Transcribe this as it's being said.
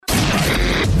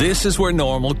This is where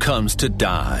normal comes to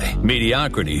die.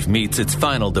 Mediocrity meets its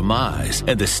final demise,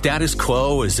 and the status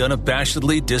quo is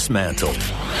unabashedly dismantled.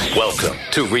 Welcome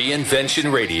to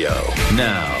Reinvention Radio.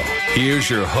 Now, here's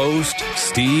your host,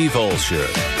 Steve Olsher.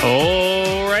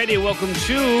 Alrighty, welcome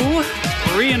to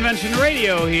Reinvention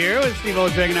Radio here with Steve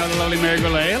Olsher hanging out with the lovely Mary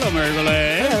Goulet. Hello, Mary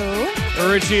Goulet. Hello.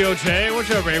 Richie O'Shea.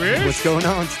 What's up, baby? What's going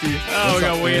on, Steve? Oh, we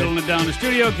got Wade holding it down in the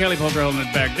studio. Kelly Polter holding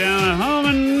it back down at home.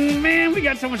 And, man, we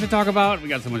got so much to talk about.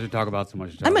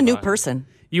 I'm a new person.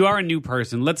 You are a new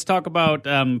person. Let's talk about,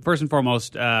 first and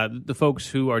foremost, the folks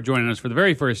who are joining us for the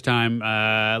very first time.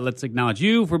 Let's acknowledge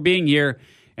you for being here,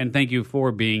 and thank you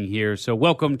for being here. So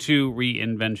welcome to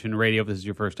Reinvention Radio. If this is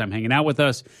your first time hanging out with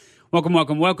us, welcome,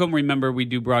 welcome, welcome. Remember, we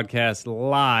do broadcast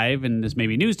live, and this may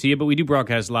be news to you, but we do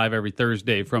broadcast live every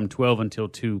Thursday from 12 until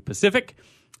 2 Pacific,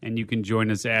 and you can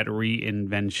join us at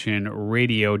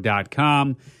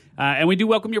reinventionradio.com. And we do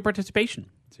welcome your participation.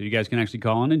 So you guys can actually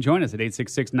call in and join us at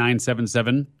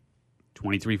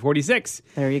 866-977-2346.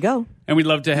 There you go. And we'd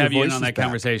love to have you in voice on is that back.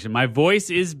 conversation. My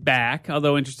voice is back,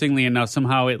 although interestingly enough,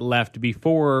 somehow it left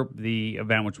before the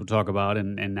event, which we'll talk about,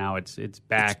 and now it's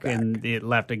back. And it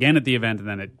left again at the event, and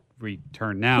then it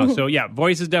returned now. So yeah,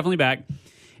 voice is definitely back.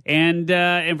 And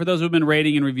for those who have been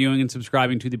rating and reviewing and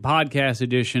subscribing to the podcast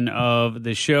edition of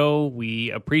the show, we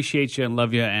appreciate you and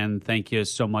love you, and thank you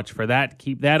so much for that.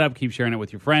 Keep that up. Keep sharing it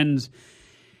with your friends.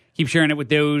 Keep sharing it with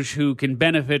those who can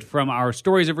benefit from our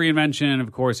stories of reinvention.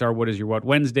 Of course, our What Is Your What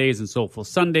Wednesdays and Soulful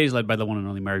Sundays, led by the one and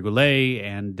only Mary Goulet,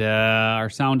 and our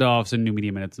sound offs and new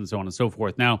media minutes and so on and so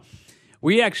forth. Now,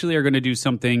 we actually are going to do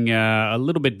something a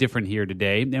little bit different here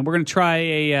today, and we're going to try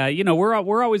a.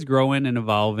 We're always growing and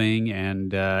evolving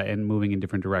and moving in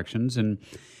different directions, and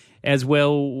as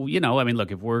well,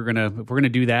 look, if we're gonna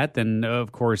do that, then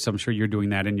of course I'm sure you're doing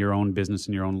that in your own business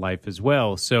and your own life as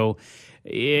well. So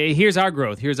here's our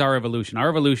growth. Here's our evolution. Our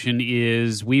evolution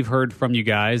is we've heard from you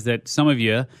guys that some of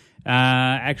you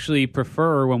actually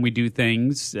prefer when we do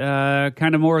things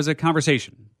kind of more as a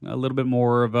conversation. A little bit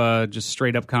more of a just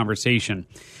straight up conversation.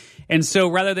 And so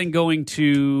rather than going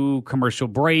to commercial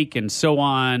break and so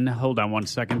on, hold on one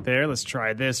second there. Let's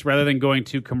try this. Rather than going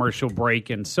to commercial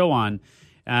break and so on,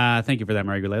 thank you for that,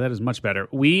 Mary Goulet. That is much better.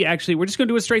 We're just going to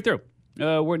do it straight through.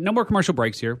 No more commercial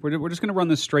breaks here. We're just going to run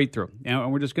this straight through.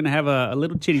 And we're just going to have a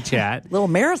little chitty chat. Little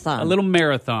marathon. A little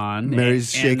marathon.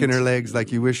 Mary's shaking her legs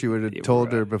like you wish you would have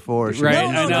told her before. She Right,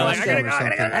 was I know. exhausted or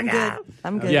something.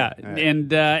 I'm good. Yeah, Right.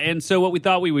 And so what we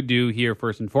thought we would do here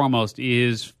first and foremost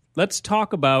is let's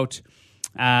talk about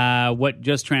what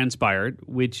just transpired,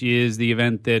 which is the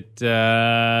event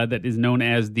that is known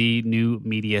as the New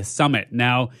Media Summit.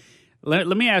 Now, let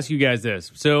me ask you guys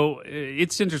this. So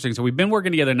it's interesting. So we've been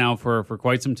working together now for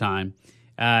quite some time.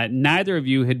 Neither of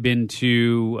you had been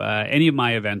to any of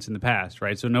my events in the past,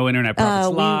 right? So no Internet Profits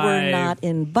We Live. were not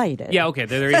invited. Yeah, okay,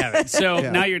 there you have it. So Yeah.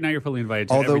 now you're fully invited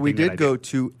to Although we everything that I did go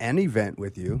to an event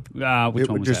with you, Which it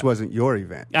one was just that? wasn't your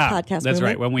event. Podcast That's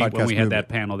right. movement? When we Podcast had that movement.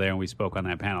 panel there and we spoke on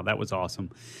that panel, that was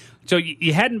awesome. So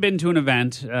you hadn't been to an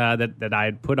event that I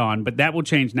had put on, but that will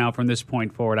change now from this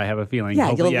point forward. I have a feeling. Yeah,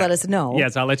 Hopefully, you'll let us know.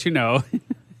 Yes, I'll let you know.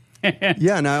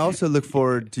 Yeah, and I also look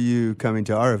forward to you coming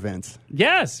to our events.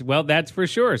 Yes, well, that's for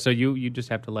sure. So you just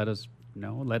have to let us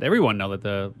know, let everyone know, let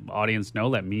the audience know,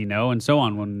 let me know, and so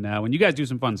on when you guys do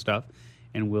some fun stuff,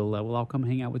 and we'll all come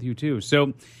hang out with you too.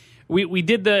 So we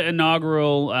did the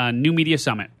inaugural New Media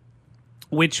Summit,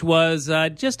 which was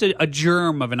just a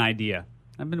germ of an idea.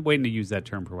 I've been waiting to use that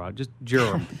term for a while. Just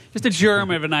germ. Just a germ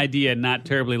of an idea not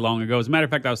terribly long ago. As a matter of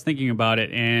fact, I was thinking about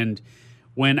it, and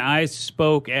when I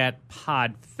spoke at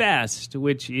PodFest,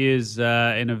 which is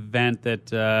an event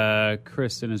that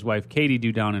Chris and his wife Katie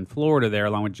do down in Florida there,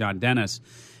 along with John Dennis,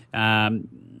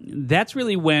 that's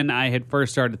really when I had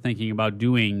first started thinking about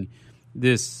doing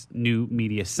this New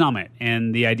Media Summit.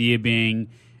 And the idea being,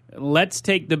 let's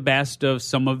take the best of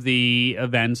some of the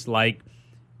events like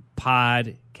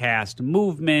Podcast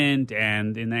Movement,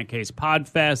 and in that case,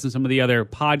 PodFest, and some of the other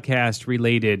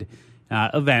podcast-related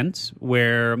events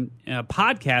where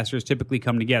podcasters typically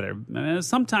come together.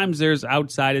 Sometimes there's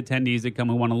outside attendees that come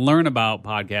who want to learn about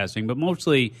podcasting, but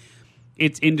mostly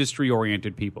it's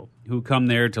industry-oriented people who come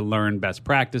there to learn best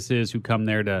practices, who come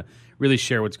there to really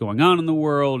share what's going on in the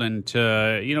world and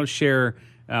to share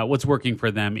what's working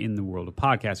for them in the world of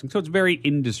podcasting. So it's very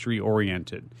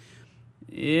industry-oriented.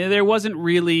 There wasn't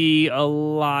really a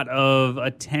lot of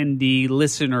attendee,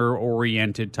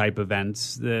 listener-oriented type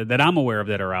events that I'm aware of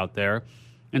that are out there.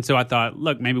 And so I thought,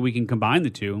 look, maybe we can combine the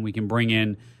two and we can bring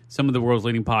in some of the world's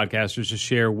leading podcasters to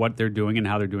share what they're doing and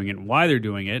how they're doing it and why they're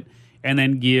doing it, and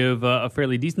then give a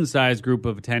fairly decent-sized group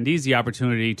of attendees the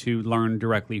opportunity to learn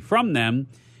directly from them,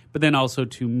 but then also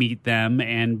to meet them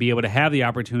and be able to have the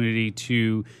opportunity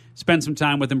to spend some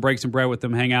time with them, break some bread with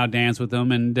them, hang out, dance with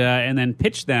them, and then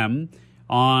pitch them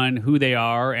on who they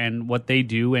are and what they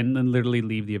do, and then literally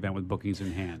leave the event with bookings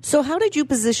in hand. So how did you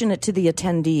position it to the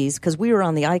attendees? Because we were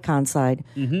on the Icon side,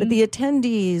 but the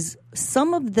attendees,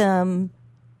 some of them,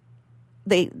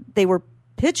 they were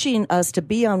pitching us to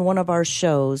be on one of our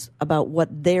shows about what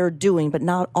they're doing, but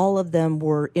not all of them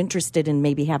were interested in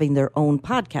maybe having their own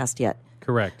podcast yet.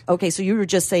 Correct. Okay, so you were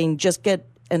just saying just get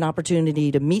an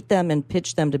opportunity to meet them and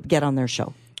pitch them to get on their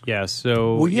show. Yeah,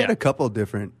 so... Well, he had a couple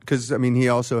different... Because, I mean, he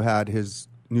also had his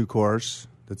new course.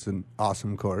 That's an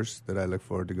awesome course that I look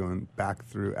forward to going back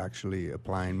through, actually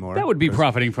applying more. That would be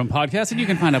Profiting From Podcasts, and you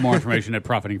can find out more information at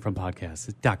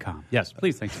profitingfrompodcasts.com. Yes,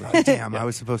 please, thanks for that. Damn, I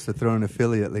was supposed to throw an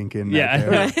affiliate link in. Yeah,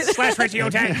 right there. / Richie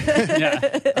Otang.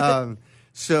 Yeah.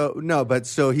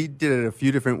 So he did it a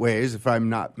few different ways, if I'm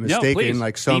not mistaken. Please,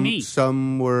 like be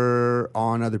some were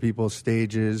on other people's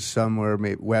stages, some were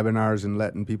webinars and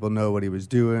letting people know what he was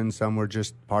doing, some were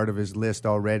just part of his list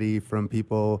already from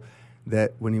people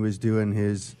that when he was doing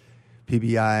his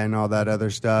PBI and all that other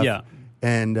stuff. Yeah.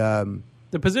 And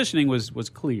the positioning was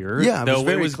clear. Yeah, it was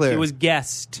very clear. It was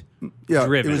guest yeah,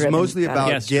 driven. it was mostly about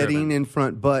Guest getting driven. in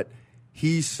front, but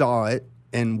he saw it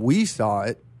and we saw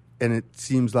it. And it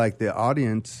seems like the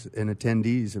audience and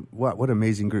attendees, what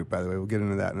amazing group, by the way. We'll get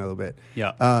into that in a little bit.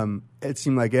 Yeah. It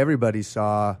seemed like everybody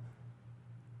saw,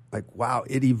 like, wow,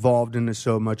 it evolved into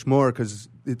so much more, because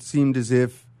it seemed as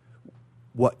if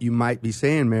what you might be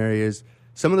saying, Mary, is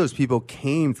some of those people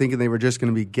came thinking they were just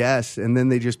going to be guests, and then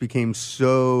they just became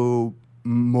so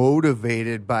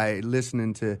motivated by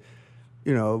listening to,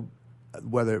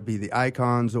 whether it be the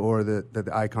icons or the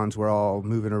icons were all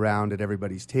moving around at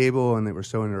everybody's table and they were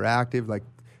so interactive. Like,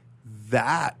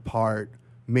 that part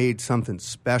made something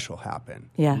special happen.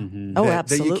 Yeah. Oh,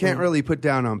 absolutely. That you can't really put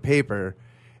down on paper.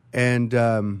 And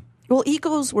well,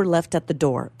 egos were left at the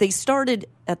door. They started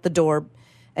at the door,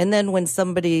 and then when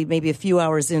somebody, maybe a few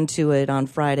hours into it on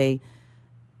Friday,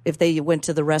 if they went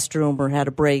to the restroom or had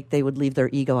a break, they would leave their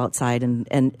ego outside,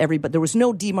 and everybody, there was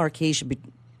no demarcation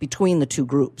between the two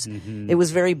groups. It was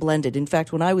very blended. In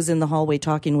fact, when I was in the hallway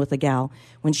talking with a gal,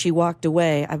 when she walked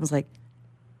away, I was like,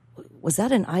 was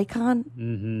that an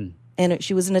icon? And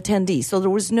she was an attendee. So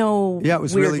there was no yeah, it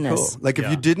was weirdness. really cool. Like, if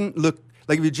you didn't look,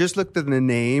 like if you just looked at the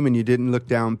name and you didn't look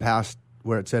down past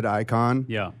where it said icon,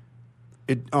 Yeah.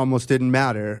 it almost didn't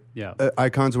matter. Yeah.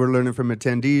 Icons were learning from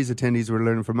attendees were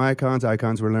learning from icons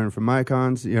were learning from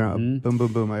icons, boom,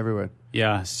 boom, boom, everywhere.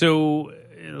 Yeah. So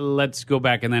let's go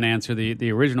back and then answer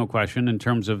the original question in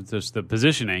terms of just the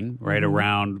positioning, right,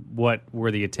 around what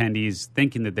were the attendees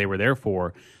thinking that they were there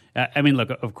for. I mean, look,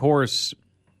 of course,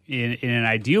 in an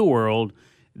ideal world,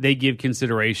 they give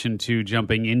consideration to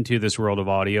jumping into this world of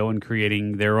audio and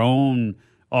creating their own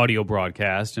audio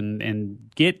broadcast and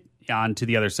get onto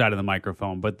the other side of the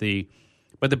microphone. But the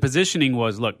positioning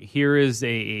was, look, here is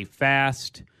a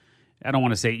fast, I don't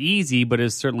want to say easy, but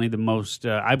is certainly the most,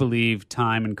 I believe,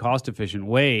 time and cost-efficient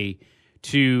way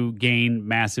to gain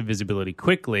massive visibility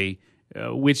quickly,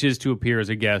 which is to appear as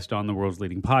a guest on the world's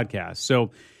leading podcast.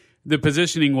 So the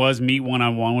positioning was meet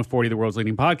one-on-one with 40 of the world's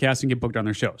leading podcasts and get booked on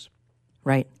their shows.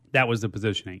 Right. That was the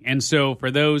positioning. And so for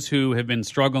those who have been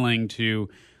struggling to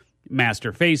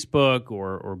master Facebook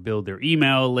or build their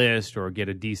email list or get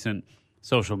a decent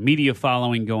social media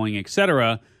following going,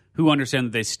 etc., who understand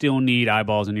that they still need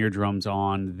eyeballs and eardrums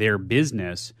on their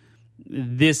business,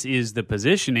 this is the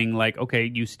positioning. Like, okay,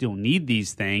 you still need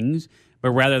these things,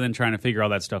 but rather than trying to figure all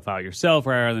that stuff out yourself,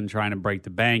 rather than trying to break the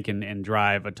bank and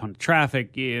drive a ton of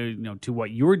traffic to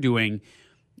what you're doing,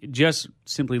 just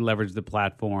simply leverage the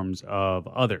platforms of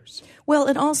others. Well,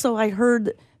 and also I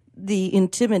heard the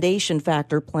intimidation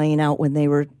factor playing out when they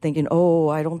were thinking, oh,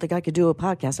 I don't think I could do a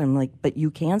podcast. I'm like, but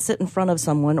you can sit in front of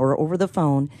someone or over the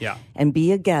phone and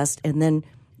be a guest and then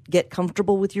get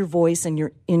comfortable with your voice and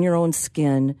you're in your own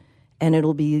skin, and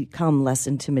it'll become less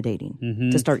intimidating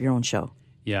to start your own show.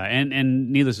 Yeah,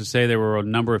 and needless to say, there were a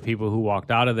number of people who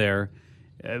walked out of there,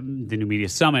 the New Media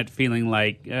Summit, feeling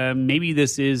like maybe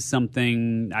this is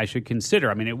something I should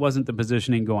consider. I mean, it wasn't the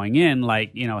positioning going in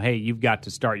like, hey, you've got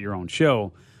to start your own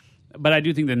show. But I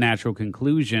do think the natural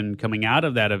conclusion coming out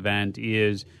of that event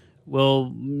is,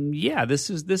 well, yeah, this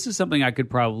is something I could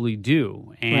probably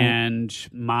do. And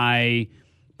my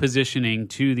positioning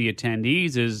to the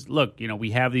attendees is, look,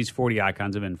 we have these 40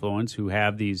 icons of influence who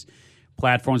have these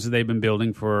platforms that they've been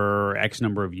building for X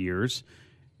number of years.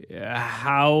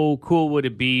 How cool would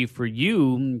it be for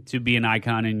you to be an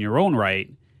icon in your own right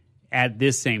at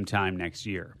this same time next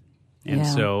year? And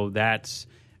so that's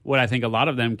what I think a lot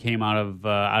of them came out of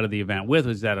the event with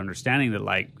was that understanding that,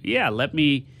 like, yeah, let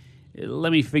me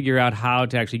figure out how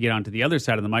to actually get onto the other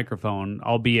side of the microphone,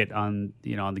 albeit on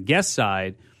the guest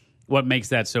side. What makes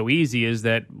that so easy is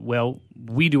that, well,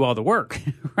 we do all the work,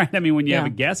 right? I mean, when you have a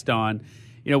guest on,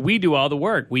 we do all the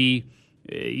work.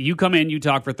 You come in, you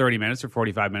talk for 30 minutes or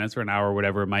 45 minutes or an hour or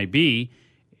whatever it might be,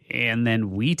 and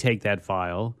then we take that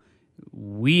file,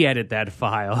 we edit that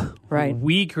file, right?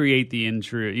 We create the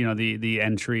entry, the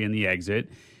entry and the exit.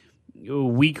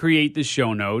 We create the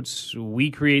show notes.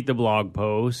 We create the blog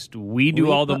post. We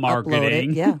do all the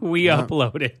marketing. We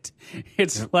upload it.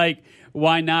 It's like,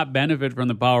 why not benefit from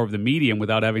the power of the medium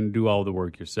without having to do all the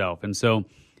work yourself? And so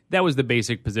that was the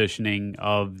basic positioning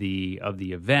of the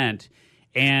event.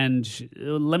 And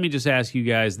let me just ask you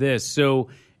guys this. So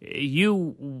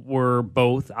you were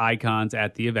both icons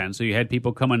at the event. So you had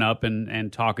people coming up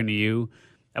and talking to you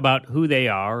about who they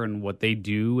are and what they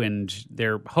do, and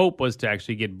their hope was to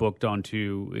actually get booked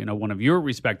onto one of your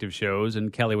respective shows,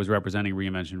 and Kelly was representing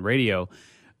Reinvention Radio.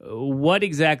 What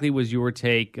exactly was your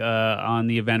take on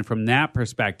the event from that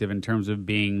perspective in terms of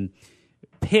being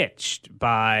pitched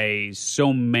by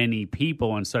so many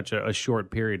people in such a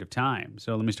short period of time?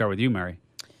 So let me start with you, Mary.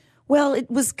 Well, it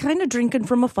was kind of drinking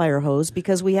from a fire hose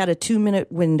because we had a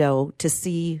 2-minute window to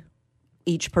see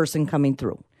each person coming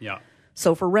through. Yeah.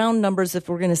 So for round numbers, if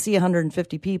we're going to see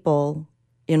 150 people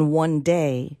in one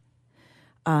day,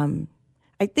 I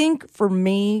think for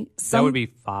me... that would be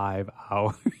 5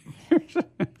 hours.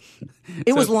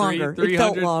 It was longer. It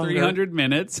felt longer. 300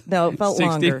 minutes. No, it felt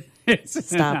longer.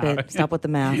 Stop it. Stop with the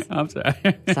math. I'm sorry.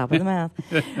 Stop with the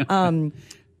math.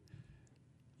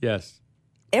 Yes.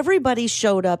 Everybody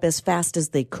showed up as fast as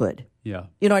they could. Yeah.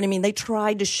 You know what I mean? They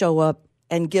tried to show up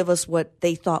and give us what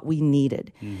they thought we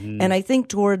needed. Mm-hmm. And I think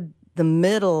toward the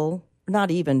middle,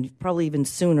 probably even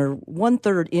sooner,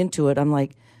 1/3 into it, I'm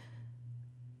like,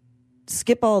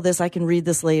 skip all this. I can read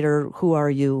this later. Who are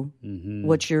you? Mm-hmm.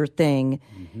 What's your thing?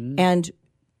 Mm-hmm. And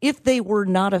if they were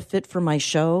not a fit for my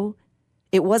show,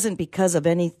 it wasn't because of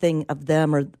anything of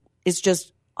them, or it's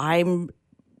just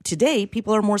today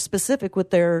people are more specific with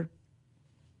their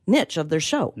niche of their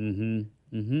show.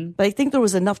 Mm-hmm. Mm-hmm. But I think there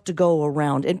was enough to go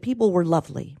around, and people were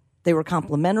lovely. They were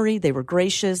complimentary. They were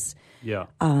gracious. Yeah.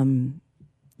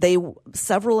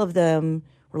 Several of them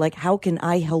were like, "How can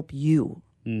I help you?"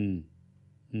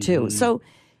 Mm-hmm. Too. So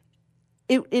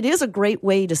it is a great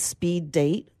way to speed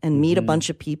date and meet a bunch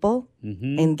of people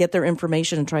and get their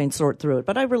information and try and sort through it.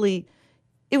 But it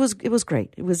was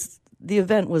great. The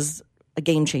event was a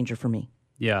game changer for me.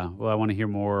 Yeah. Well, I want to hear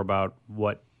more about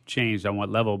what changed on what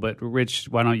level. But Rich,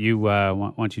 why don't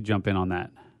you jump in on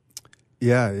that?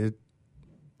 Yeah,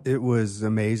 it was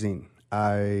amazing.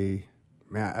 I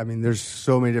mean, there's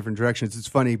so many different directions. It's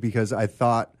funny because I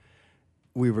thought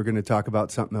we were going to talk about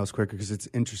something else quicker because it's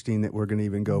interesting that we're going to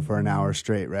even go for an hour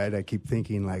straight, right? I keep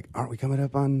thinking, like, aren't we coming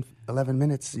up on 11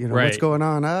 minutes? Right. What's going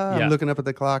on? I'm looking up at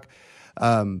the clock.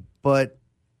 But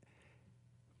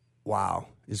wow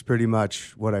is pretty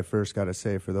much what I first got to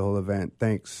say for the whole event.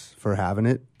 Thanks for having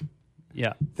it.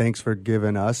 Yeah. Thanks for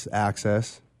giving us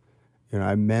access.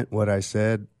 I meant what I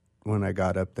said when I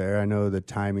got up there. I know the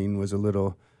timing was a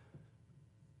little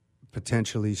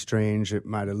potentially strange. It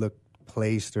might have looked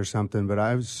placed or something, but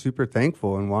I was super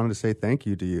thankful and wanted to say thank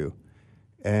you to you.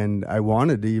 And I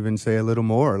wanted to even say a little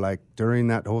more, like during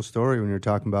that whole story when you're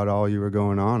talking about all you were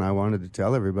going on, I wanted to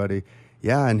tell everybody,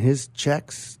 yeah, and his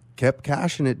checks kept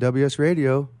cashing at WS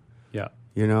Radio. Yeah.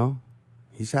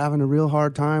 He's having a real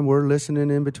hard time. We're listening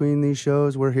in between these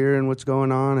shows. We're hearing what's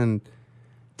going on, and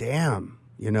damn,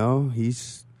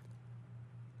 he's...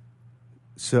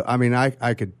 So, I mean,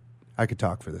 I could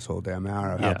talk for this whole damn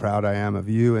hour of how proud I am of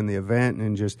you and the event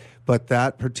but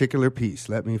that particular piece,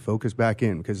 let me focus back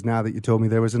in, because now that you told me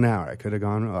there was an hour, I could have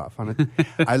gone off on it.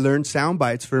 I learned sound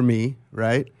bites for me,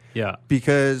 right? Yeah.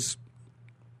 Because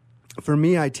for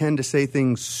me, I tend to say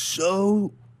things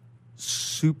so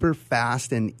super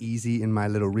fast and easy in my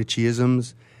little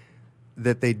Richieisms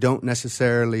that they don't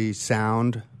necessarily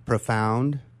sound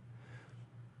profound.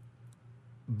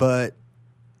 But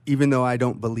even though I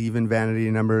don't believe in vanity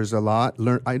numbers a lot,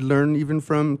 I learn even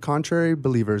from contrary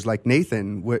believers like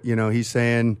Nathan. He's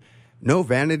saying, no,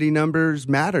 vanity numbers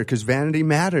matter because vanity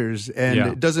matters. And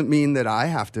it doesn't mean that I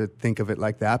have to think of it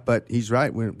like that, but he's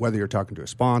right. Whether you're talking to a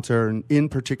sponsor, and in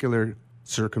particular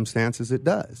circumstances, it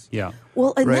does. Yeah.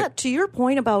 Well, and right? that, to your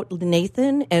point about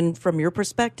Nathan, and from your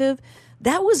perspective,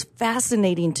 that was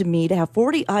fascinating to me to have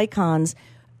 40 icons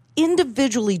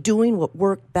individually doing what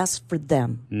worked best for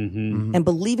them and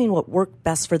believing what worked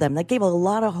best for them. That gave a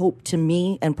lot of hope to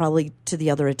me and probably to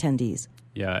the other attendees.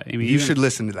 Yeah, I mean, You should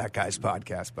listen to that guy's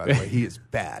podcast, by the way. He is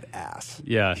badass.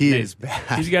 Yeah, he is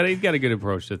bad. He's got a good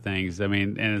approach to things. I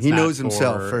mean, and it's he not knows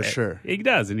himself for sure. He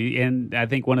does, and I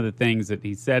think one of the things that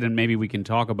he said, and maybe we can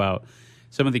talk about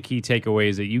some of the key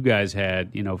takeaways that you guys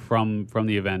had, from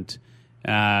the event.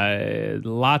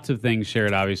 Lots of things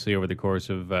shared, obviously, over the course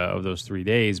of those 3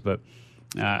 days. But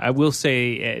I will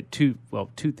say two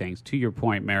things. To your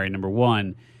point, Mary. Number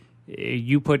one,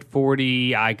 you put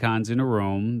 40 icons in a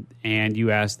room and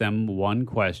you ask them one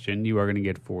question, you are going to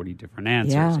get 40 different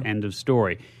answers. Yeah. End of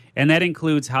story. And that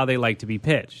includes how they like to be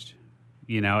pitched,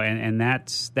 and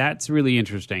that's really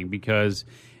interesting because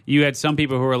you had some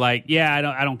people who were like, yeah,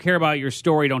 I don't care about your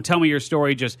story. Don't tell me your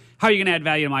story. Just how are you going to add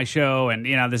value to my show? And,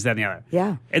 this, that, and the other.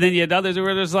 Yeah. And then you had others who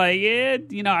were just like, yeah,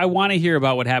 I want to hear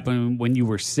about what happened when you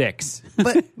were 6.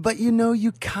 But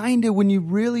you kind of, when you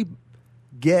really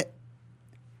get,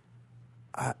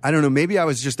 I don't know, maybe I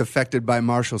was just affected by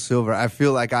Marshall Silver. I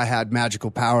feel like I had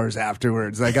magical powers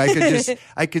afterwards. Like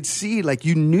I could see, like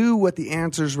you knew what the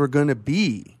answers were going to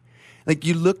be. Like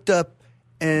you looked up,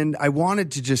 and I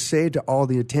wanted to just say to all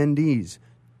the attendees,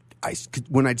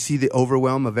 when I'd see the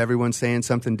overwhelm of everyone saying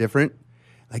something different,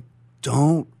 like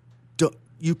don't.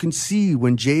 You can see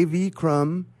when J.V.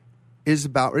 Crum is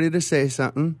about ready to say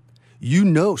something,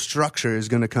 structure is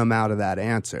going to come out of that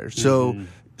answer.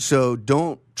 So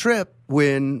don't trip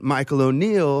when Michael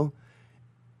O'Neill,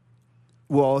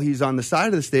 well, he's on the side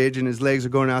of the stage and his legs are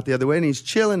going out the other way and he's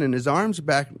chilling and his arms are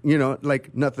back,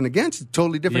 like nothing against it.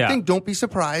 Totally different thing. Don't be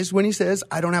surprised when he says,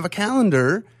 I don't have a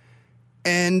calendar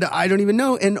and I don't even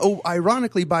know. And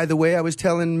ironically, by the way, I was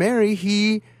telling Mary,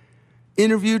 he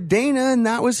interviewed Dana and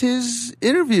that was his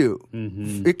interview.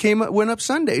 Mm-hmm. It went up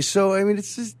Sunday. So, I mean,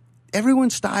 it's just,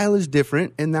 everyone's style is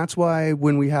different. And that's why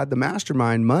when we had the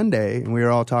mastermind Monday and we were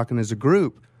all talking as a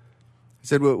group, I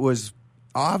said what was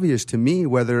obvious to me,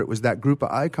 whether it was that group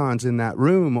of icons in that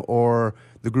room or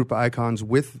the group of icons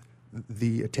with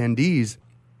the attendees,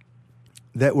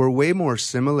 that we're way more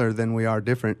similar than we are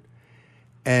different.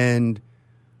 And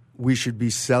we should be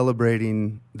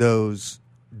celebrating those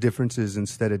differences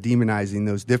instead of demonizing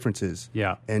those differences.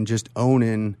 Yeah. And just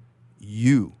owning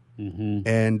you. Mm-hmm.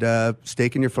 And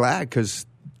staking your flag, because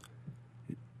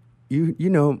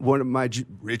one of my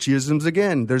Richieisms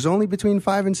again, there's only between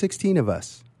 5 and 16 of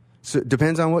us. So it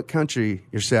depends on what country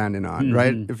you're standing on, mm-hmm.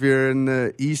 right? If you're in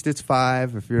the East, it's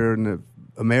 5. If you're in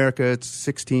America, it's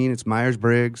 16. It's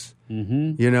Myers-Briggs,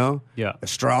 mm-hmm. Yeah.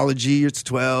 Astrology, it's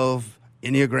 12.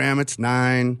 Enneagram, it's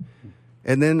 9.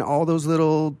 And then all those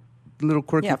little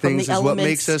quirky things is what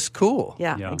makes us cool.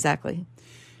 Yeah, exactly.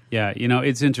 Yeah,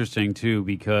 it's interesting, too,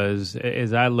 because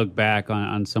as I look back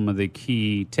on some of the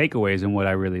key takeaways and what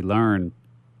I really learned,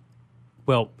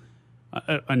 well,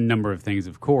 a number of things,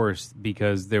 of course,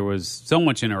 because there was so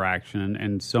much interaction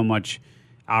and so much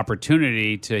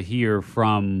opportunity to hear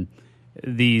from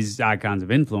these icons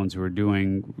of influence who are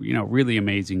doing, really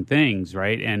amazing things,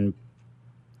 right? And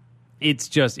it's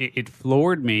just, it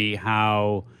floored me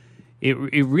how it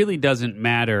really doesn't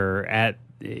matter at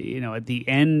the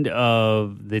end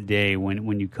of the day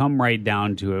when you come right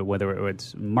down to it, whether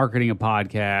it's marketing a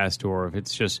podcast or if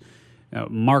it's just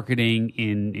marketing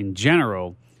in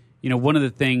general. One of the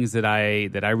things that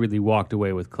I really walked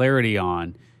away with clarity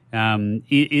on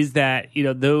is that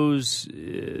those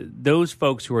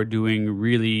folks who are doing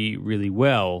really, really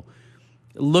well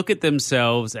look at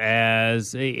themselves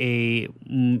as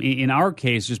in our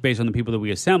case, just based on the people that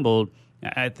we assembled,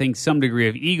 I think some degree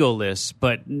of egoless,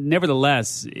 but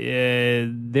nevertheless,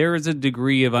 there is a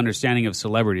degree of understanding of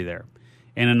celebrity there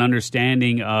and an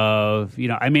understanding of,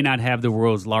 I may not have the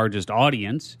world's largest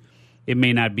audience. It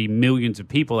may not be millions of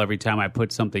people every time I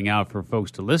put something out for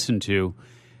folks to listen to,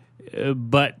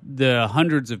 but the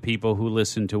hundreds of people who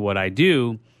listen to what I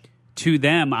do, to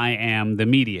them I am the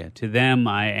media. To them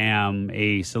I am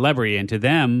a celebrity, and to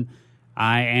them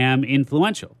I am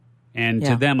influential. And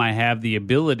to them I have the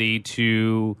ability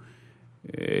to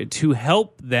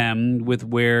help them with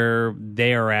where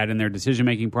they are at in their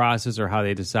decision-making process or how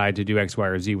they decide to do X, Y,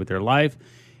 or Z with their life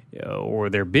or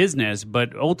their business.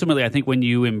 But ultimately, I think when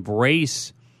you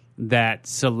embrace that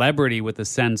celebrity with a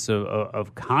sense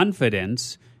of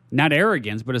confidence, not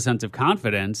arrogance, but a sense of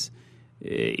confidence,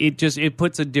 it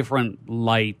puts a different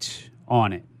light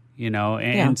on it,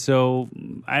 And so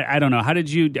I don't know. How did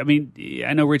you? I mean,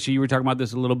 I know Richie, you were talking about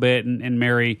this a little bit, and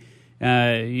Mary,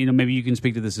 maybe you can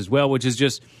speak to this as well. Which is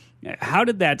just, how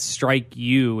did that strike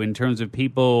you in terms of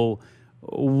people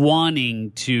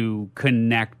wanting to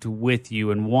connect with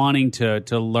you and wanting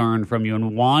to learn from you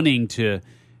and wanting to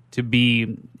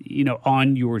be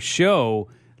on your show?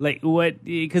 Like what?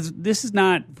 Because this is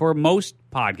not, for most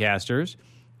podcasters,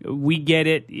 we get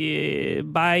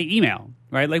it by email,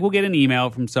 right? Like we'll get an email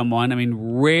from someone. I mean,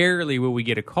 rarely will we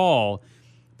get a call,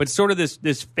 but sort of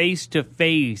this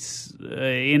face-to-face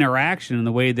interaction in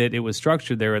the way that it was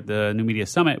structured there at the New Media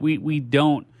Summit, we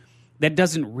don't, that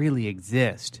doesn't really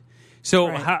exist. So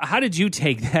Right. how did you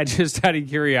take that, just out of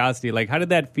curiosity? Like, how did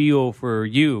that feel for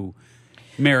you,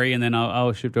 Mary? And then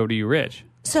I'll shift over to you, Rich.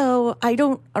 So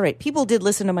all right, people did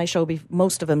listen to my show.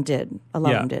 Most of them did. A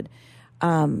lot of them did.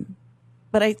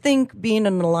 But I think being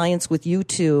in an alliance with you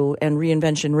two and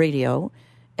Reinvention Radio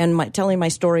and telling my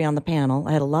story on the panel,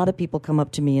 I had a lot of people come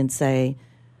up to me and say,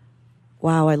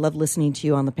 wow, I love listening to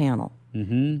you on the panel.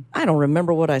 Mm-hmm. I don't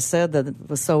remember what I said that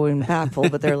was so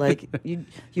impactful, but they're like,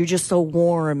 you're just so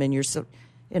warm and you're so,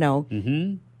 you know.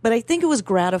 Mm-hmm. But I think it was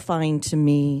gratifying to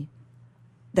me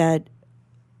that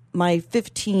my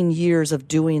 15 years of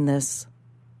doing this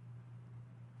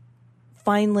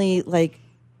finally,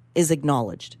 is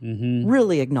acknowledged,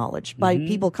 really acknowledged by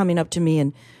people coming up to me,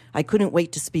 and I couldn't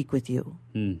wait to speak with you,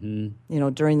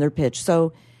 during their pitch.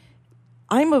 So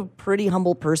I'm a pretty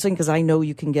humble person because I know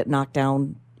you can get knocked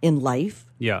down in life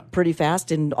pretty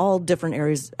fast in all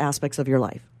different aspects of your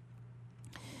life.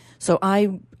 So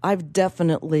I've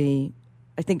definitely,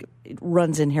 I think it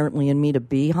runs inherently in me to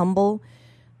be humble,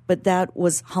 but that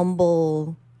was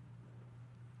humble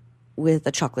with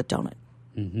a chocolate donut.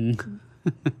 Mm-hmm.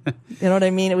 You know what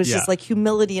I mean? It was just like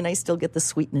humility, and I still get the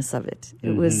sweetness of it.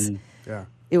 It was,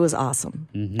 it was awesome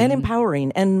and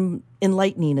empowering and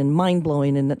enlightening and mind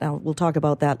blowing. And we'll talk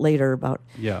about that later about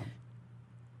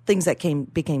things that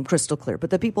became crystal clear. But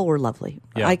the people were lovely,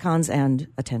 icons and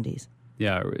attendees.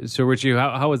 Yeah. So, Richie,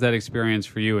 how was that experience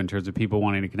for you in terms of people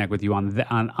wanting to connect with you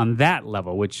on that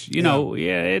level? Which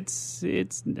it's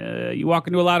you walk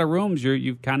into a lot of rooms,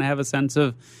 you kind of have a sense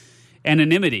of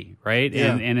anonymity, right?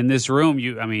 Yeah. And in this room,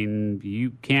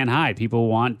 you can't hide. People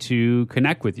want to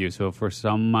connect with you. So for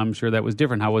some, I'm sure that was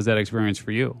different. How was that experience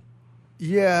for you?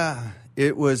 Yeah,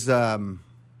 it was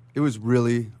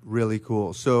really, really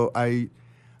cool. So I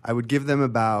would give them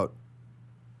about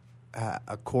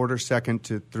a quarter second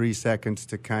to 3 seconds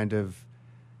to kind of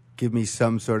give me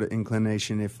some sort of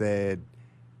inclination if they had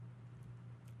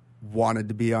wanted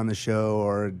to be on the show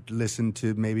or listen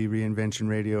to maybe Reinvention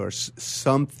Radio or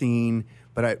something.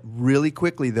 But really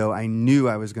quickly, though, I knew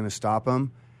I was going to stop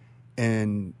them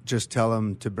and just tell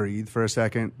them to breathe for a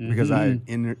second because I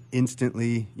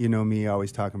instantly, you know me,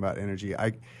 always talking about energy.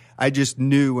 I just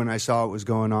knew when I saw what was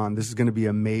going on, this is going to be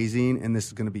amazing and this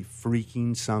is going to be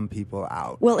freaking some people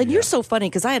out. Well, and you're so funny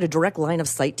because I had a direct line of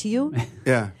sight to you.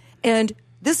 Yeah. And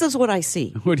this is what I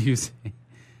see. What do you say?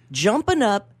 Jumping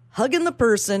up, hugging the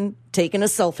person, taking a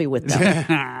selfie with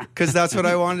them. Because that's what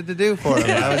I wanted to do for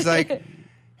them. I was like,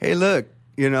 hey, look,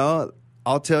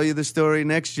 I'll tell you the story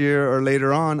next year or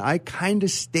later on. I kind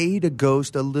of stayed a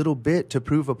ghost a little bit to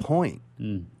prove a point.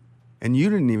 And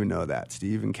you didn't even know that,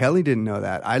 Steve. And Kelly didn't know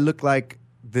that. I looked like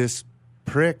this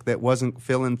prick that wasn't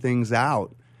filling things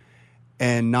out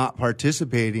and not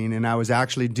participating. And I was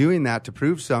actually doing that to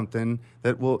prove something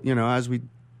that will, as we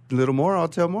a little more, I'll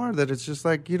tell more, that it's just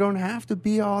like you don't have to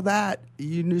be all that.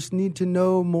 You just need to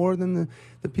know more than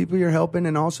the people you're helping,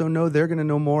 and also know they're going to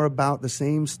know more about the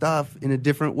same stuff in a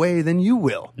different way than you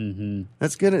will. Mm-hmm.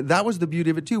 That's good. That was the beauty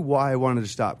of it too, why I wanted to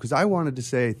stop, because I wanted to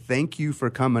say thank you for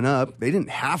coming up. They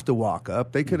didn't have to walk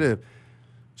up. They could have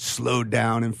slowed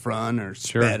down in front or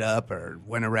sped up or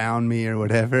went around me or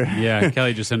whatever. Yeah,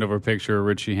 Kelly just sent over a picture of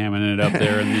Richie hamming it up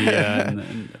there in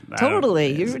the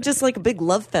Totally. You're just like a big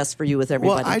love fest for you with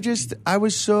everybody. Well, I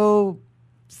was so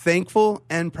thankful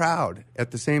and proud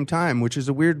at the same time, which is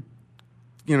a weird,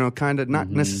 kind of not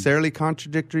necessarily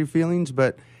contradictory feelings,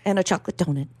 but and a chocolate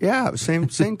donut. Yeah, same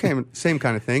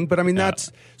kind of thing. But I mean,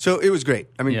 so it was great.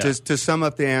 I mean, just to sum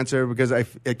up the answer, because I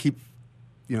keep,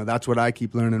 that's what I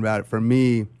keep learning about it. For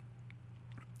me,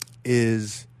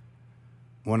 is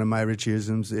one of my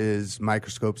Richisms is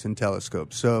microscopes and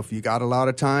telescopes. So if you got a lot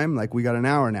of time, like we got an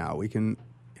hour now, we can,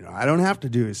 I don't have to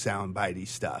do sound bitey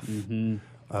stuff. Mm-hmm.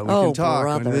 We can talk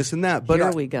and this and that. But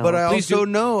here we go. But I also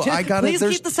know I got to. Please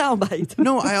keep the soundbite.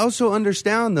 No, I also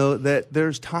understand though that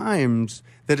there's times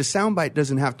that a soundbite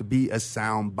doesn't have to be a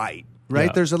soundbite, right?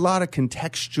 Yeah. There's a lot of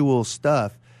contextual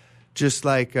stuff, just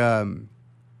like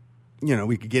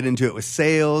we could get into it with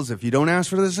sales. If you don't ask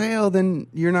for the sale, then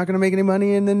you're not going to make any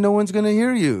money, and then no one's going to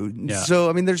hear you. Yeah. So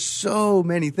I mean, there's so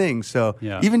many things. So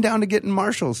even down to getting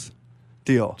Marshall's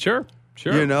deal. Sure.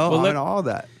 And all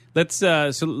that.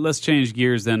 Let's change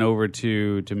gears then over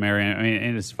to Mary. I mean,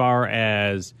 and as far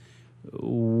as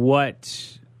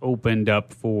what opened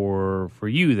up for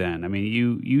you then, I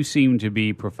mean, you seem to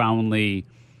be profoundly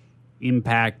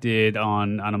impacted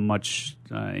on a much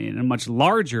in a much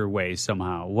larger way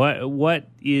somehow. What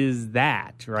is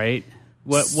that, right?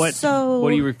 What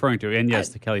are you referring to? And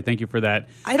yes, Kelly, thank you for that.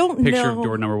 I don't picture know. of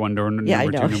door number 1, door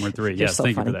number 2, number 3. Yes, so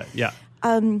thank funny. you for that.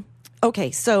 Yeah.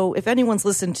 Okay, so if anyone's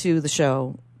listened to the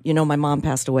show, you know my mom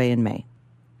passed away in May.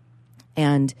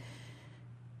 And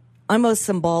I'm a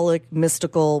symbolic,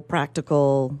 mystical,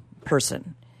 practical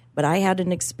person. But I had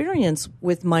an experience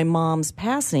with my mom's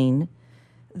passing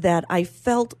that I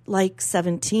felt like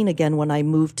 17 again when I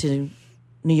moved to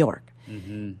New York.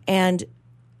 Mm-hmm. And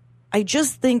I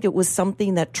just think it was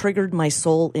something that triggered my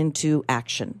soul into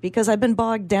action because I've been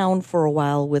bogged down for a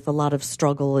while with a lot of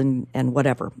struggle and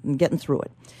whatever, and getting through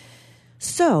it.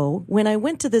 So when I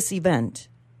went to this event,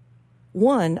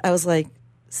 one, I was like,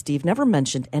 Steve never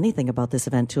mentioned anything about this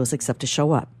event to us except to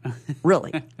show up.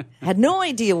 Really. Had no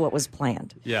idea what was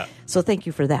planned. Yeah. So thank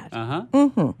you for that. Uh-huh.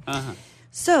 Mm-hmm. Uh-huh.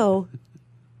 So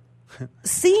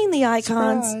seeing the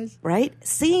icons, Surprise. right?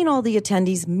 Seeing all the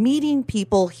attendees, meeting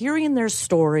people, hearing their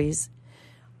stories,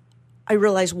 I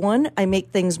realized, one, I make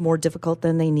things more difficult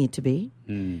than they need to be.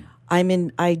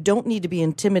 I don't need to be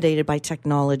intimidated by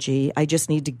technology. I just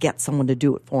need to get someone to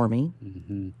do it for me.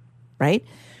 Mm-hmm. Right?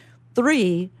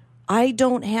 3, I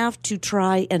don't have to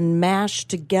try and mash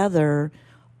together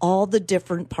all the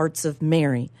different parts of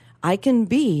Mary. I can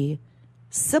be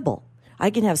Sybil. I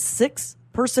can have 6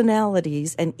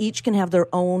 personalities and each can have their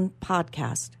own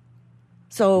podcast.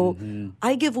 So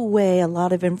I give away a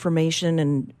lot of information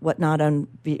and whatnot on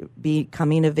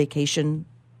becoming a vacation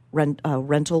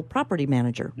rental property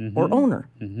manager or owner.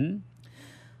 Mm-hmm.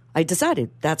 I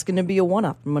decided that's going to be a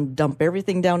one-off. I'm going to dump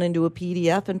everything down into a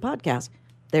PDF and podcast.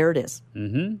 There it is.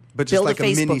 Mm-hmm. But just Build like a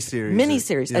Facebook mini-series.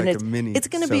 Mini-series. Yeah, And like a mini it's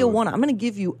going to be a one-off. I'm going to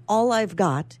give you all I've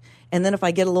got. And then if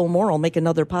I get a little more, I'll make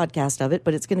another podcast of it.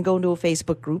 But it's going to go into a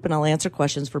Facebook group, and I'll answer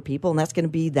questions for people, and that's going to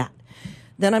be that.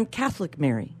 Then I'm Catholic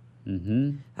Mary.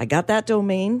 Mm-hmm. I got that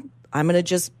domain. I'm going to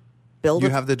just build You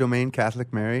have the domain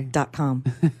CatholicMary? .com.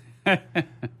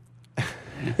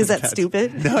 Is that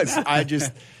stupid? No,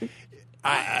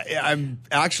 I'm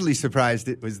actually surprised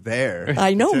it was there.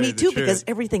 I know, to tell me you the too, truth. because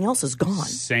everything else is gone.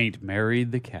 Saint Mary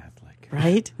the Catholic.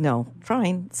 Right? No,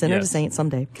 trying. Sinner to Yes. saint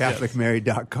someday.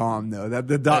 CatholicMary.com, though.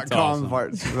 The That's .com awesome.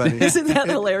 part's funny. Isn't that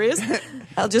hilarious?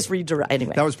 I'll just redirect.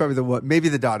 Anyway. That was probably the one. Maybe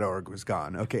the .org was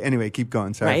gone. Okay, anyway, keep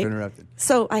going. Sorry Right? for interrupting.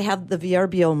 So I have the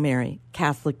VRBO Mary,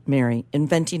 Catholic Mary,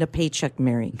 inventing a paycheck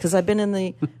Mary, because I've been in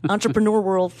the entrepreneur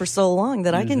world for so long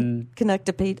that I can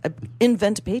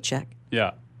invent a paycheck.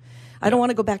 Yeah. I don't want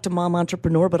to go back to mom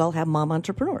entrepreneur, but I'll have mom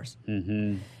entrepreneurs.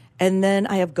 Mm-hmm. And then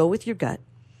I have Go With Your Gut.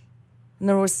 And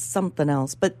there was something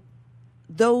else. But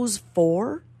those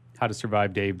 4,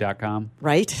 HowToSurviveDave.com.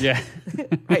 right? Yeah.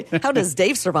 Right. How does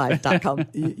DaveSurvive.com?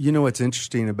 You know what's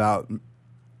interesting about,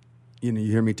 you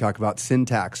hear me talk about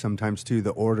syntax sometimes too,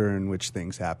 the order in which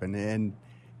things happen, and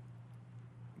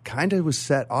kind of was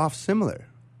set off similar.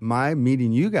 My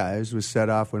meeting you guys was set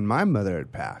off when my mother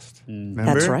had passed.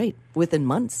 Remember? That's right. Within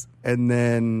months. And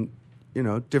then,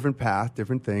 different path,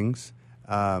 different things.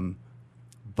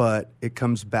 But it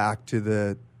comes back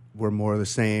to we're more the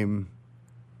same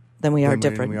Then we are than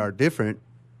different. We are different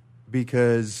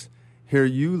because here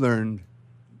you learned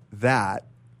that,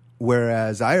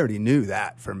 whereas I already knew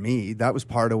that for me. That was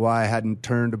part of why I hadn't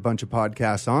turned a bunch of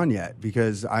podcasts on yet,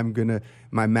 because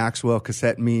my Maxwell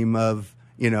cassette meme of,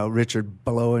 Richard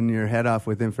blowing your head off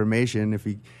with information.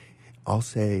 I'll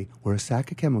say, we're a sack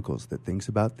of chemicals that thinks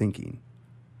about thinking,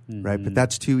 right? But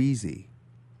that's too easy.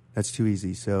 That's too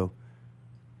easy. So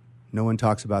no one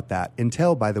talks about that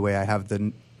until, by the way, I have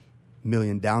the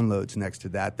million downloads next to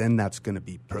that. Then that's going to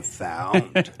be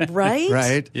profound. Right?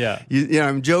 Right? Yeah.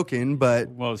 I'm joking, but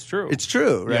Well, it's true. it's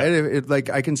true, right? Yeah. Like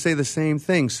I can say the same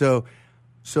thing. So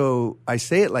I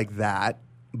say it like that,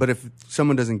 but if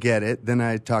someone doesn't get it, then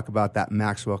I talk about that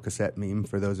Maxwell cassette meme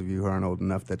for those of you who aren't old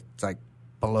enough, that's like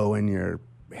blowing your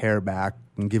hair back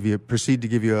and proceed to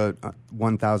give you a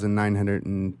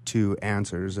 1,902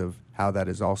 answers of how that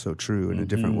is also true in a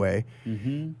different way.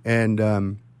 Mm-hmm.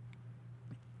 And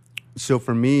so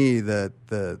for me,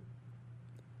 the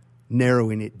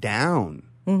narrowing it down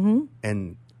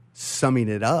and summing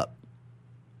it up,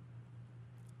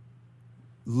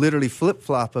 literally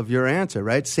flip-flop of your answer,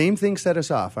 right? Same thing set us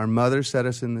off. Our mother set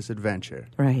us in this adventure.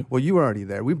 Right. Well, you were already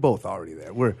there. We both already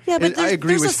there. Yeah, but I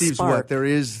agree there's with a Steve's spark. what there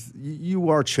is. You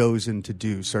are chosen to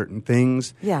do certain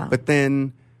things. Yeah. But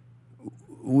then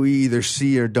we either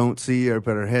see or don't see or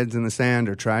put our heads in the sand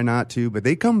or try not to. But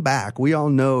they come back. We all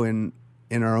know in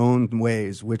our own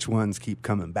ways which ones keep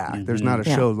coming back. Mm-hmm. There's not a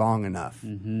Yeah. show long enough.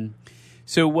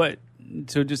 So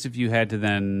just if you had to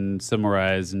then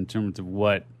summarize in terms of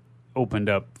what opened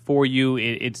up for you.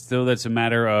 It's still that's a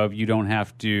matter of you don't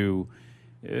have to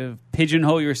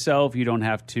pigeonhole yourself. You don't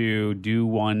have to do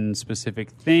one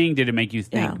specific thing. Did it make you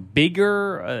think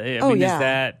bigger? I mean, yeah. Is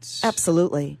that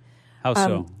Absolutely. how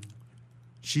so?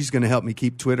 She's going to help me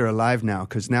keep Twitter alive now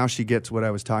because now she gets what I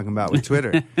was talking about with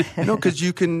Twitter. No, because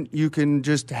you can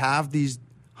just have these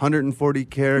 140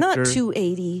 character. Not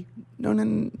 280. No.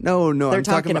 They're I'm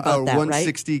talking about that,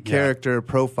 160 character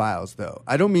profiles, though.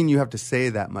 I don't mean you have to say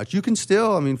that much. You can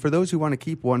still, I mean, for those who want to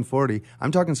keep 140,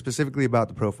 I'm talking specifically about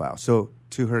the profile. So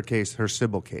to her case, her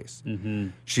Sybil case,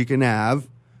 she can have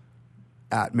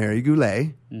at Mary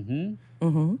Goulet,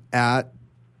 at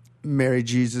Mary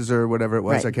Jesus or whatever it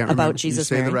was. Right. I can't About remember. Jesus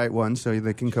you say Mary. the right one so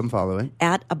they can come follow it.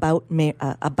 At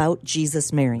about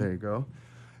Jesus Mary. There you go.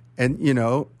 And, you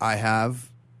know, I have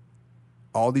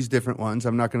all these different ones.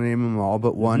 I'm not going to name them all,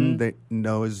 but one they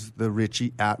know is the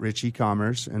Richie at Richie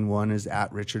Commerce, and one is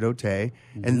at Richard O'Tay.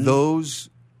 And those,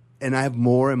 and I have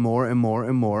more and more and more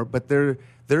and more, but they're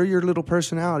your little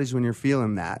personalities when you're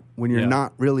feeling that, when you're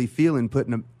not really feeling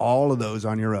putting all of those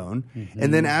on your own.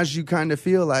 And then as you kind of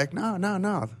feel like,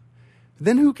 no,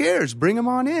 then who cares? Bring them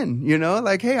on in, you know?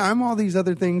 Like, hey, I'm all these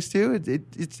other things too.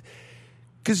 It's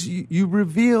because you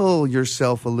reveal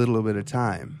yourself a little bit of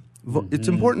time. It's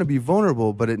important to be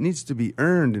vulnerable, but it needs to be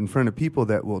earned in front of people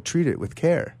that will treat it with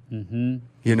care.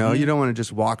 You know, you don't want to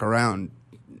just walk around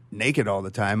naked all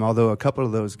the time, although a couple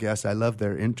of those guests, I love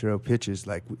their intro pitches.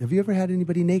 Like, have you ever had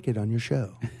anybody naked on your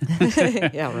show?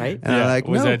 Yeah, right. And I'm like,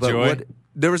 Was no, that but Joy?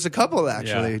 there was a couple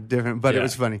actually different, but it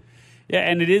was funny. Yeah,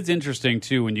 and it is interesting,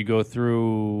 too, when you go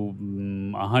through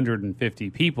 150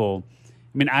 people.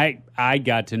 I mean, I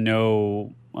got to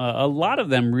know a lot of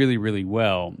them really, really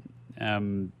well.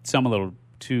 Some a little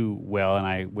too well, and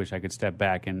I wish I could step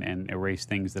back and erase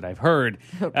things that I've heard.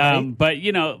 Right. But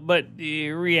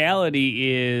the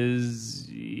reality is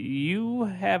you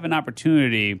have an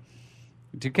opportunity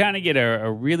to kind of get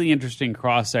a really interesting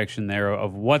cross-section there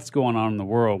of what's going on in the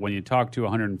world when you talk to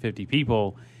 150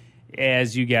 people,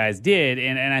 as you guys did.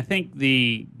 And I think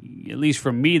at least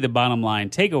for me, the bottom line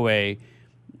takeaway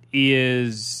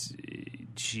is,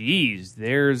 geez,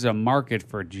 there's a market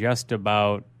for just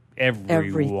about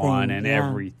everyone and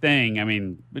everything. I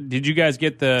mean, did you guys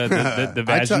get the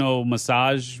vaginal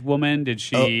massage woman? Did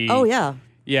she? Oh yeah.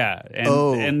 Yeah,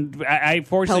 and I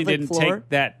fortunately Pelvic didn't floor. take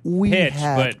that We pitch,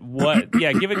 had- but what?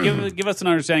 Yeah, give us an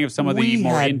understanding of some of the We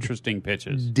more had interesting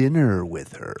pitches. Dinner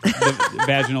with her. The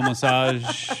vaginal massage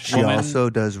She woman.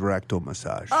 also does rectal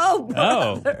massage.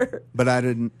 Oh, But I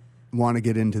didn't want to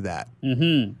get into that.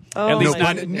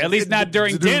 at least not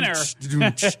during dinner.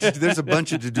 There's a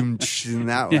bunch of in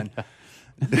that one.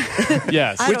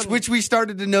 Yes, Which we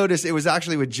started to notice. It was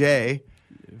actually with Jay.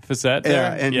 Facette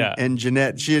there. And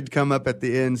Jeanette. She had come up at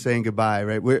the end saying goodbye,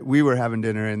 right? We were having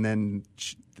dinner, and then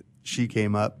she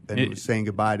came up and was saying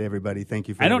goodbye to everybody. Thank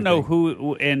you for I don't know everything.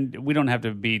 who, and we don't have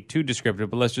to be too descriptive,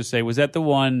 but let's just say, was that the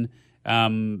one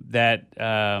that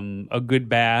a good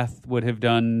bath would have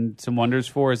done some wonders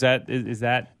for? Is that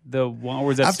the one, or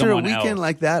was that After a someone weekend else?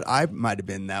 like that, I might have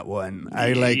been that one.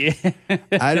 I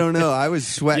don't know. I was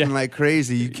sweating like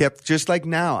crazy. You kept, just like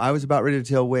now, I was about ready to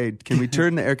tell Wade, can we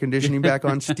turn the air conditioning back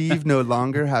on? Steve no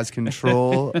longer has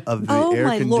control of the Oh air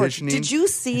my Lord! conditioning. Did you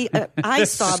see? I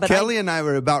saw, but Kelly and I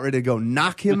were about ready to go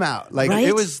knock him out. Like right?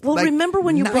 it was. Well, like remember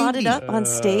when you 90. brought it up on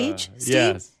stage,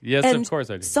 Steve? Yes, and of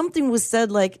course I do. Something was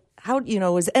said like, "How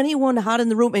is anyone hot in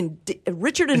the room?" And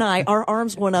Richard and I, our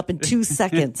arms went up in 2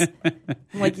 seconds.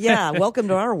 I'm like, yeah, welcome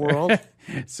to our world.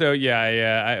 So I,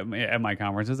 at my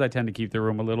conferences, I tend to keep the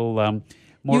room a little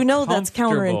more. That's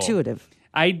comfortable. counterintuitive.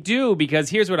 I do, because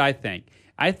here's what I think.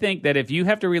 I think that if you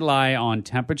have to rely on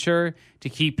temperature to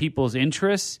keep people's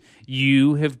interests,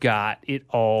 you have got it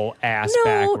all ass No,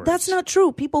 backwards. that's not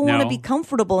true. People want to No? be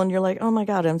comfortable, and you're like, oh my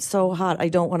God, I'm so hot. I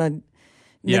don't want to.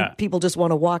 Yeah. People just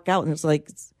want to walk out, and it's like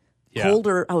it's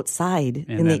colder outside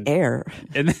in then- the air.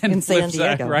 And then in San flip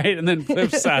side, Diego. right? And then flip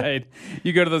side,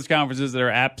 you go to those conferences that are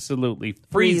absolutely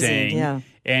freezing, yeah.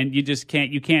 and you just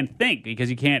can't. You can't think because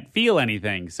you can't feel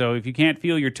anything. So if you can't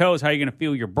feel your toes, how are you going to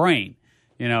feel your brain?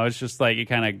 It's just like it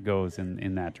kind of goes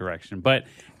in that direction. But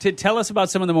to tell us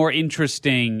about some of the more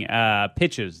interesting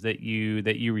pitches that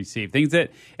you receive, things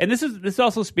that, and this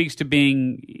also speaks to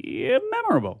being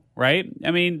memorable, right?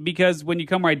 I mean, because when you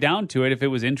come right down to it, if it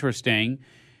was interesting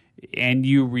and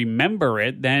you remember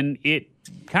it, then it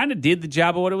kind of did the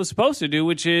job of what it was supposed to do,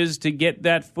 which is to get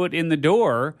that foot in the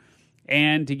door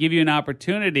and to give you an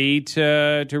opportunity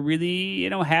to really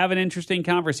have an interesting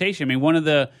conversation. I mean, one of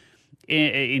the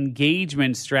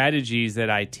engagement strategies that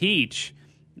I teach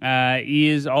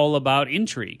is all about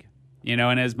intrigue, You know,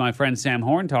 and as my friend Sam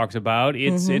Horn talks about,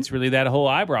 it's really that whole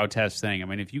eyebrow test thing. I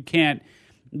mean, if you can't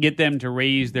get them to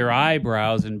raise their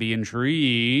eyebrows and be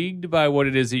intrigued by what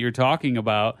it is that you're talking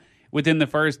about within the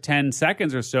first 10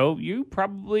 seconds or so, you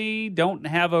probably don't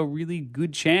have a really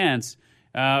good chance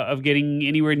of getting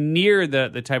anywhere near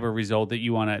the type of result that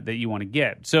you want to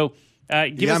get. So,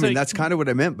 that's kind of what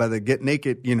I meant by the get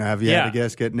naked. You know, have you had a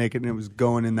guest get naked, and it was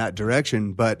going in that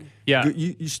direction. But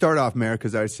you start off, Mary,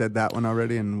 because I said that one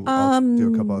already, and I'll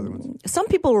do a couple other ones. Some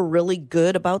people were really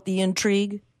good about the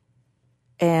intrigue,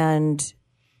 and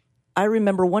I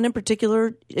remember one in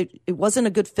particular. It wasn't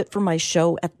a good fit for my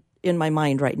show in my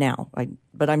mind right now,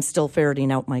 but I'm still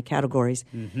ferreting out my categories.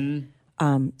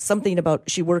 Something about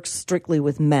she works strictly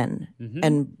with men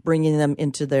and bringing them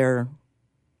into their.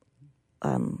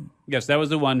 Yes, that was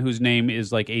the one whose name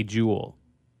is like a jewel.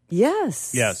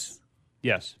 Yes.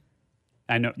 Yes.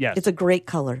 I know. Yes. It's a great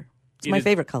color. It's my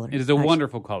favorite color. It is a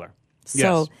wonderful color.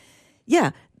 So,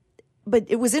 but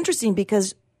it was interesting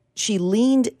because she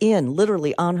leaned in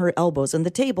literally on her elbows, and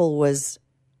the table was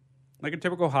like a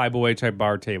typical high boy type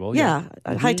bar table.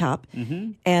 A high top,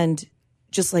 and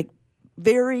just like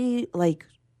very like.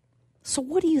 So,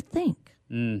 what do you think?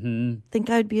 Think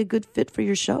I'd be a good fit for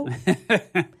your show?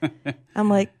 I'm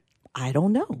like, I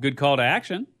don't know. Good call to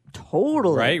action.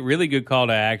 Totally. Right? Really good call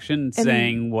to action,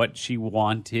 saying what she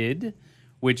wanted,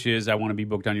 which is, I want to be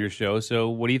booked on your show. So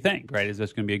what do you think? Right? Is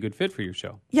this going to be a good fit for your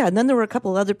show? Yeah. And then there were a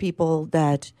couple other people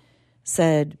that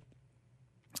said,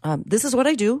 this is what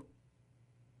I do.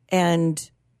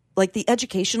 And like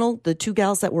the two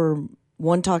gals that were,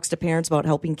 one talks to parents about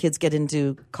helping kids get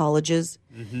into colleges.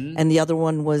 And the other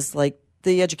one was like,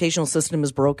 the educational system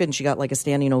is broken. She got like a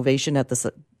standing ovation at the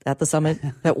summit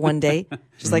that one day.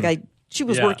 She's like, she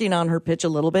was working on her pitch a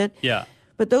little bit. Yeah.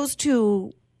 But those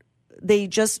two, they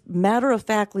just matter of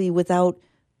factly, without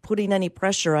putting any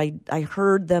pressure. I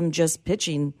heard them just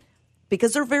pitching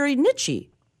because they're very niche-y.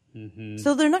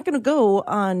 So they're not going to go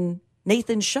on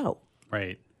Nathan's show.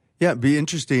 Right. Yeah, it'd be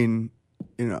interesting.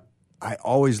 You know, I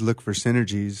always look for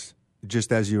synergies.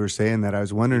 Just as you were saying that, I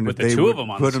was wondering if they would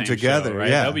put them together. Show, right?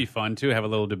 Yeah, that'd be fun too. Have a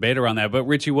little debate around that. But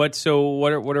Richie, what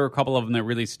are a couple of them that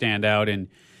really stand out in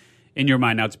your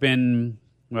mind? Now it's been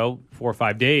 4 or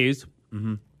 5 days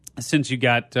since you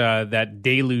got that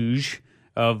deluge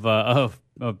of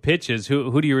pitches.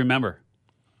 Who do you remember?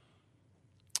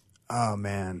 Oh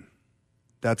man,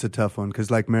 that's a tough one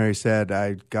because, like Mary said,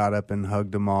 I got up and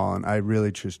hugged them all, and I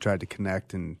really just tried to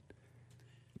connect and.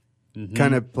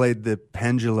 Kind of played the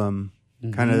pendulum,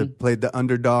 kind of played the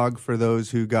underdog for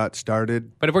those who got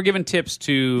started. But if we're giving tips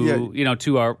to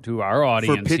to our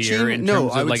audience pitching, here in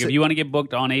terms of like if you want to get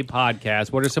booked on a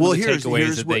podcast, what are some of the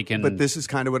takeaways that they can? But this is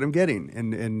kind of what I'm getting,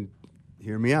 and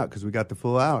hear me out because we got the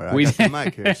full hour. I got the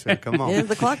mic here, so come on. Yeah,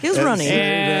 the clock is running.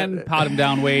 And pot him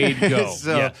down, Wade.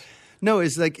 Go. No,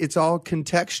 it's like it's all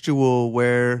contextual.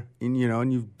 Where and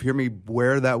you hear me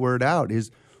wear that word out is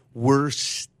we're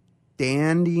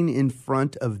standing in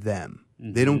front of them.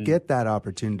 They don't get that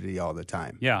opportunity all the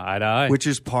time. Yeah, eye to eye. Which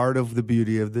is part of the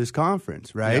beauty of this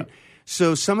conference, right? Yeah.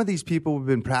 So some of these people have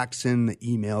been practicing the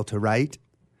email to write.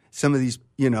 Some of these,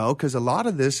 because a lot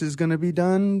of this is going to be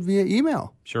done via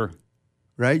email. Sure.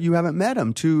 Right? You haven't met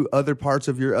them. 2 other parts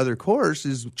of your other course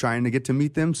is trying to get to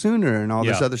meet them sooner and all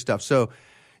this other stuff. So,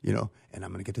 and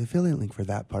I'm going to get to the affiliate link for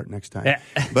that part next time.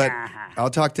 But I'll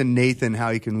talk to Nathan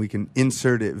how we can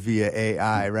insert it via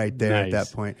AI right there at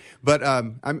that point. But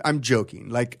I'm joking,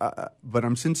 but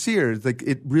I'm sincere. Like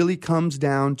it really comes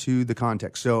down to the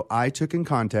context. So I took in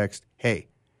context. Hey,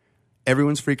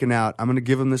 everyone's freaking out. I'm going to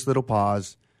give them this little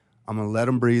pause. I'm going to let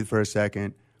them breathe for a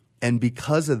second, and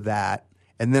because of that,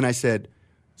 and then I said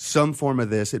some form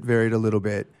of this. It varied a little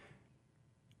bit.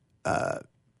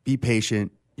 Be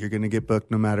patient. You're going to get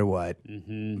booked no matter what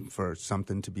for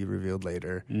something to be revealed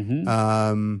later.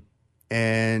 And,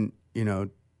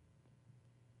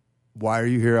 why are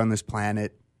you here on this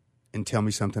planet? And tell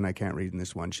me something I can't read in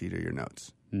this one sheet of your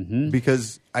notes.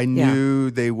 Because I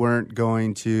knew they weren't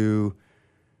going to,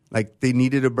 they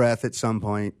needed a breath at some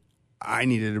point. I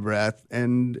needed a breath.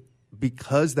 And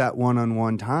because that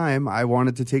one-on-one time, I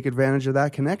wanted to take advantage of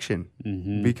that connection.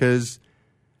 Because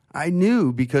I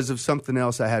knew because of something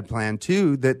else I had planned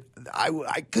too that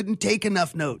I couldn't take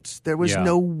enough notes. There was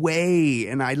no way.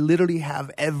 And I literally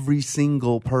have every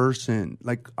single person.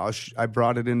 I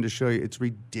brought it in to show you. It's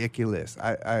ridiculous.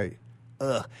 I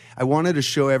wanted to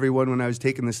show everyone when I was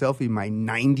taking the selfie my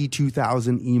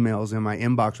 92,000 emails in my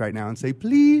inbox right now and say,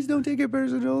 please don't take it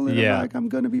personal. I'm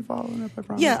going to be following up, I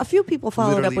promise. Yeah, a few people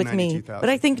followed up with me. But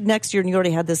I think next year, and you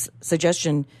already had this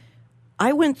suggestion,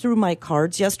 I went through my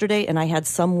cards yesterday and I had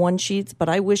some one sheets, but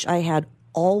I wish I had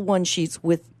all one sheets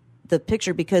with the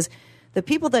picture, because the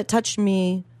people that touched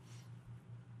me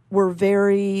were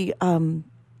very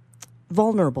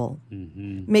vulnerable,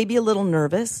 maybe a little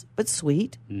nervous, but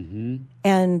sweet.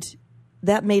 And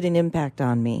that made an impact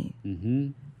on me.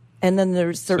 And then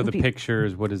there's certain So the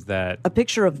pictures, what is that? a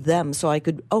picture of them, so I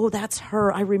could, that's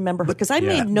her. I remember her, because I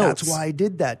made notes. That's why I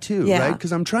did that too, Yeah. right?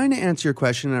 Because I'm trying to answer your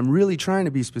question, and I'm really trying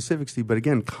to be specific, Steve. But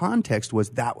again, context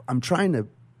was that I'm trying to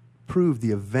prove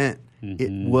the event.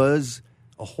 It was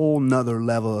a whole nother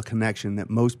level of connection that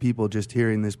most people just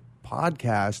hearing this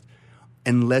podcast,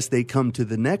 unless they come to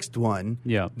the next one,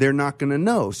 they're not going to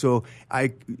know. So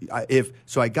I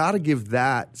got to give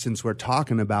that, since we're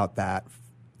talking about that,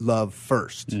 love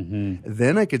first.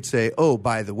 Then I could say, oh,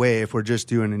 by the way, if we're just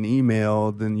doing an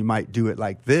email, then you might do it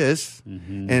like this.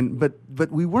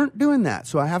 But we weren't doing that.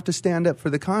 So I have to stand up for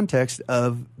the context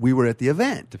of we were at the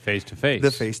event. The face-to-face.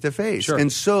 The face-to-face. Sure.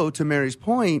 And so, to Mary's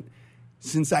point,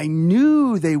 since I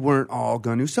knew they weren't all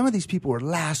going to, some of these people were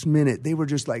last minute. They were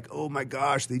just like, oh my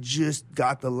gosh, they just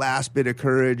got the last bit of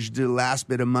courage, the last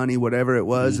bit of money, whatever it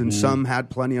was. And some had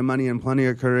plenty of money and plenty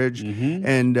of courage.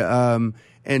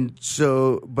 And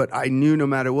so, but I knew no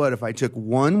matter what, if I took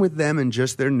one with them and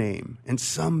just their name, and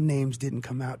some names didn't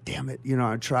come out, damn it,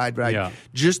 I tried, but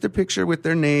just a picture with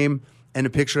their name and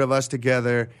a picture of us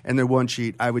together and their one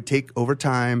sheet, I would take over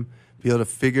time, be able to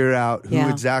figure out who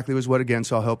exactly was what again.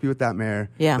 So I'll help you with that, Mayor.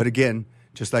 Yeah. But again,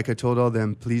 just like I told all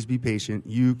them, please be patient.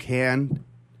 You can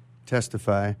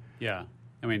testify. Yeah.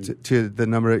 I mean, to the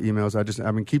number of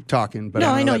emails. Keep talking. But No,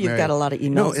 I'm I gonna know let you've Mary- got a lot of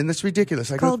emails. No, and that's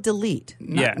ridiculous. It's called delete.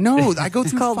 No, I go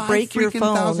through called 5 break your freaking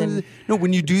phone thousands. and- No,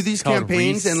 when you do these called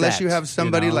campaigns, unless you reset, have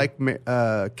somebody you know?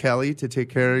 like Kelly to take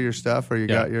care of your stuff, or you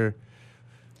got your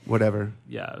whatever.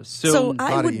 yeah. So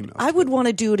lot of emails. I would want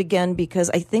to do it again,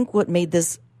 because I think what made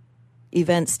this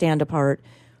event stand apart,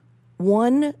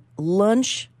 one,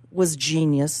 lunch was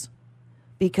genius,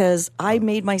 because I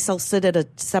made myself sit at a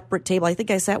separate table. I think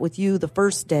I sat with you the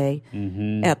first day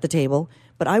at the table,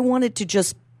 but I wanted to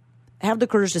just have the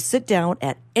courage to sit down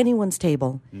at anyone's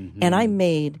table, and I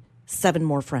made 7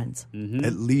 more friends.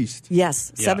 At least.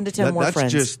 Yes, 7 to 10 more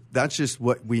friends. That's just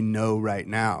what we know right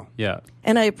now. Yeah.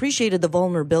 And I appreciated the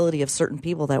vulnerability of certain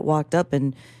people that walked up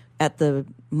and at the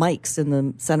mics in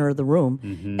the center of the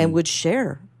room and would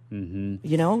share.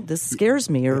 This scares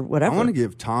me or whatever. I want to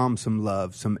give Tom some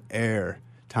love, some air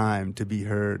time to be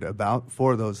heard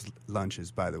for those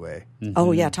lunches, by the way.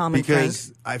 Oh, yeah, Tom and Frank.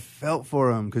 Because I felt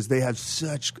for them, because they have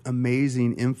such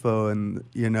amazing info, and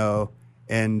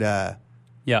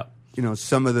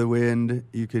some of the wind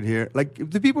you could hear. Like,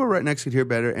 the people who were right next could hear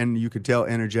better, and you could tell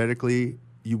energetically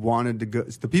you wanted to go.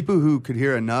 The people who could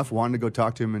hear enough wanted to go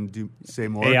talk to him and say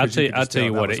more. Hey, I'll tell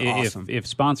you what. Awesome. If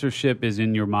sponsorship is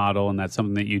in your model and that's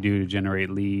something that you do to generate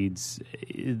leads,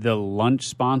 the lunch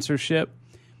sponsorship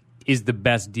is the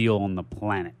best deal on the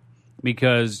planet.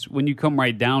 Because when you come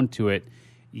right down to it,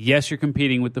 yes, you're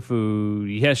competing with the food.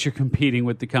 Yes, you're competing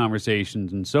with the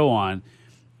conversations and so on.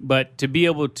 But to be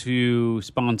able to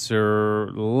sponsor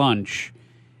lunch,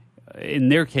 in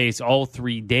their case, all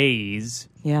 3 days,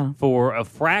 for a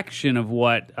fraction of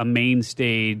what a main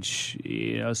stage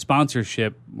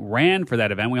sponsorship ran for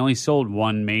that event. We only sold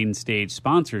 1 main stage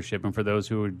sponsorship, and for those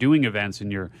who are doing events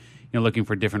and you're looking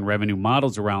for different revenue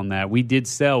models around that, we did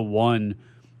sell 1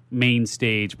 main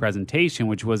stage presentation,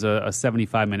 which was a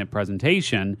 75-minute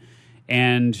presentation,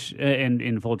 and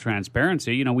in full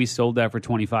transparency, we sold that for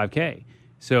 $25K.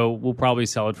 So we'll probably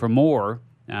sell it for more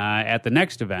at the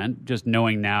next event, just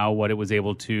knowing now what it was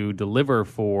able to deliver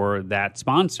for that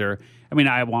sponsor. I mean,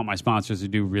 I want my sponsors to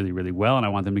do really, really well, and I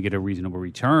want them to get a reasonable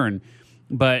return.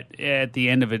 But at the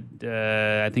end of it,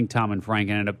 I think Tom and Frank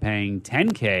ended up paying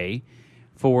 $10K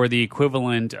for the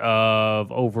equivalent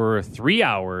of over 3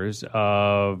 hours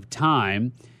of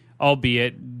time,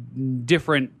 albeit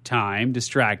different time,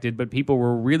 distracted, but people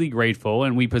were really grateful,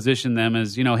 and we positioned them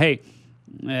as, hey,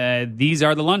 these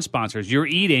are the lunch sponsors. You're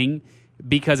eating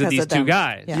because of these 2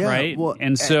 guys, right? Well,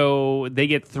 and so they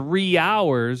get 3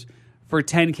 hours for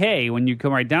 $10K when you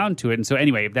come right down to it. And so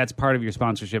anyway, if that's part of your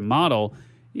sponsorship model,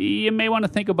 you may want to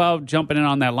think about jumping in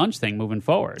on that lunch thing moving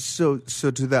forward. So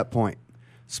to that point,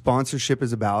 sponsorship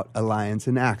is about alliance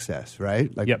and access,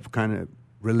 right? Like kind of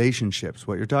relationships,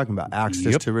 what you're talking about,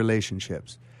 access to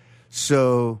relationships.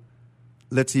 So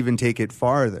let's even take it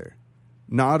farther.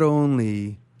 Not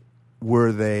only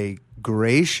were they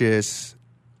gracious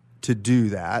to do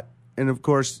that, and of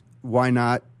course, why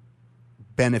not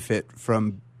benefit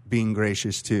from being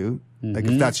gracious too? Like,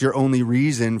 if that's your only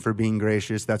reason for being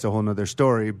gracious, that's a whole nother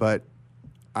story. But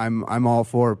I'm all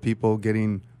for people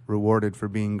getting rewarded for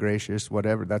being gracious,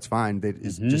 whatever. That's fine. That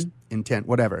is just intent,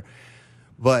 whatever.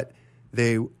 But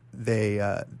they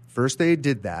first they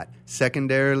did that.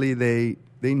 Secondarily, they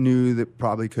knew that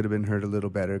probably could have been heard a little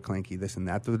better, clanky, this and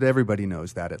that. But everybody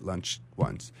knows that at lunch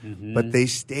once. Mm-hmm. But they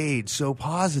stayed so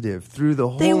positive through the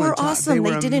whole. They were awesome.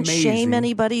 They didn't shame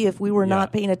anybody if we were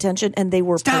not paying attention, and they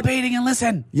were stop hating and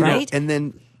listen. Right, and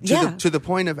then to the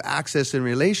point of access and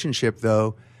relationship,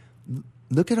 though.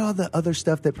 Look at all the other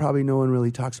stuff that probably no one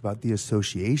really talks about. The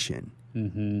association,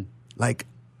 like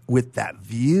with that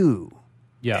view,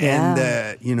 and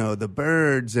the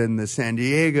birds and the San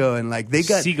Diego and like they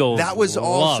got seagulls. That was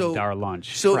loved also our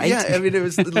lunch. So right? yeah, I mean it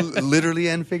was literally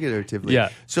and figuratively. Yeah.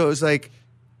 So it was like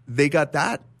they got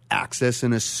that access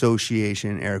and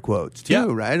association, air quotes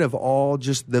too, right? Of all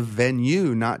just the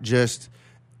venue, not just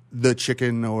the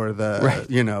chicken or the,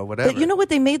 whatever. But you know what?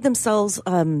 They made themselves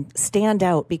stand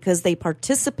out because they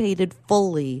participated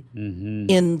fully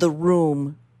in the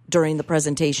room during the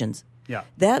presentations. Yeah.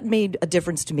 That made a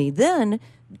difference to me. Then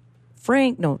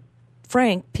Frank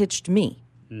pitched me.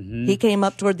 He came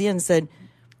up toward the end and said,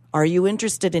 are you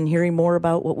interested in hearing more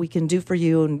about what we can do for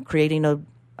you and creating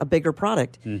a bigger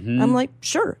product? I'm like,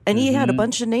 sure. And he had a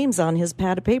bunch of names on his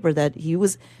pad of paper that he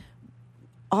was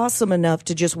awesome enough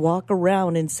to just walk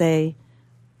around and say,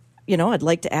 I'd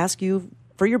like to ask you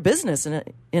for your business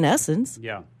in essence.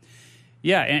 Yeah.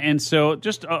 Yeah, and so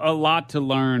just a lot to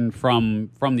learn from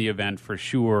the event for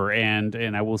sure. And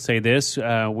I will say this,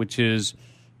 which is,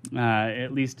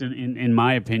 at least in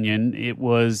my opinion, it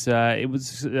was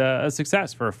a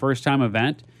success for a first time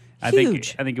event.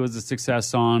 Huge. I think it was a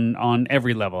success on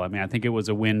every level. I mean, I think it was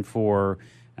a win for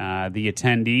the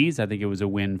attendees. I think it was a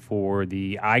win for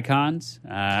the icons.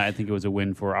 I think it was a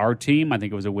win for our team. I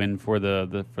think it was a win for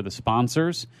the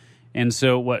sponsors. And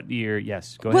so, what year?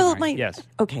 Yes, go ahead. Well, yes.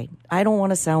 Okay, I don't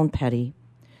want to sound petty,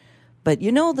 but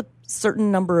the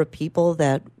certain number of people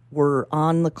that were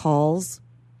on the calls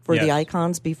for the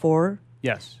icons before.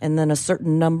 Yes. And then a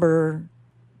certain number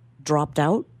dropped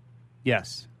out.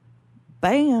 Yes.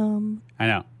 Bam. I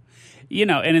know.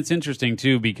 And it's interesting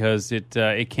too because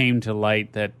it came to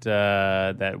light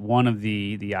that one of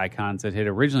the icons that had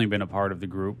originally been a part of the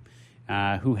group,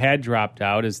 who had dropped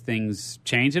out as things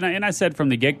changed, and I said from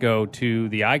the get-go to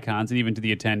the icons and even to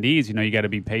the attendees, you got to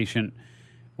be patient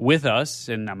with us,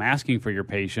 and I'm asking for your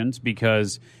patience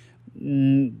because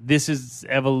this is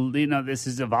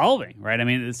evolving, right? I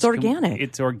mean, it's organic.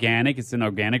 It's organic. It's an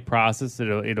organic process.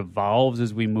 It evolves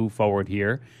as we move forward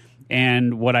here.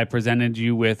 And what I presented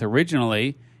you with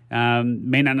originally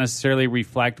may not necessarily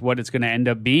reflect what it's going to end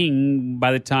up being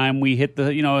by the time we hit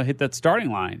that starting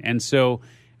line. And so,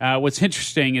 what's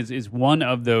interesting is one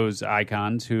of those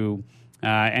icons who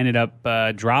ended up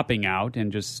dropping out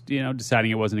and just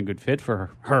deciding it wasn't a good fit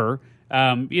for her.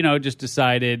 Just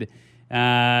decided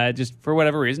just for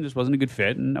whatever reason just wasn't a good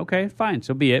fit. And okay, fine,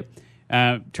 so be it.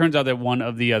 Turns out that one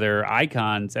of the other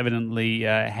icons evidently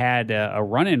had a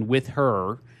run-in with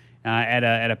her.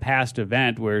 At a past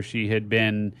event where she had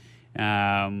been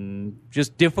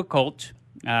just difficult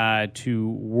to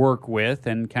work with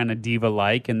and kind of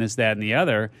diva-like and this, that, and the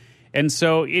other. And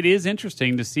so it is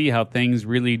interesting to see how things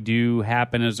really do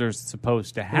happen as they're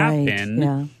supposed to happen.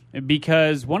 Right, yeah.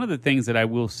 Because one of the things that I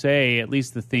will say, at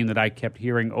least the theme that I kept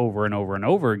hearing over and over and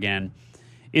over again,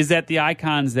 is that the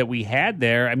icons that we had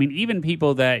there, I mean, even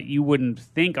people that you wouldn't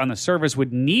think on the surface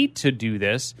would need to do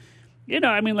this,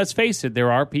 let's face it,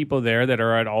 there are people there that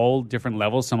are at all different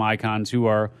levels. Some icons who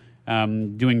are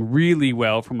doing really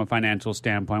well from a financial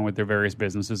standpoint with their various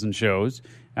businesses and shows,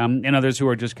 and others who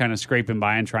are just kind of scraping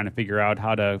by and trying to figure out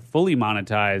how to fully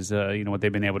monetize, what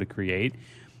they've been able to create.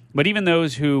 But even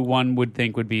those who one would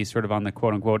think would be sort of on the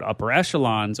quote-unquote upper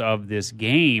echelons of this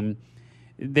game,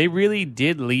 they really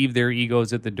did leave their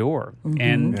egos at the door.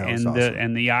 And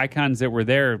the icons that were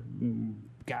there,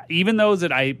 even those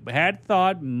that I had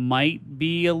thought might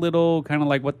be a little kind of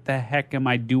like, what the heck am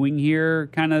I doing here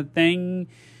kind of thing,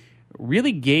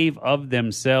 really gave of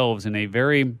themselves in a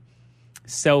very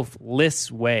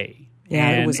selfless way.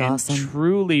 Yeah, it was awesome. And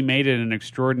truly made it an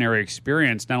extraordinary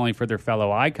experience, not only for their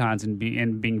fellow icons and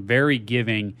being very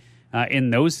giving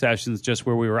in those sessions, just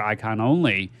where we were icon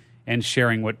only and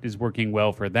sharing what is working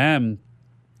well for them,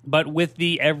 but with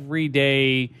the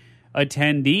everyday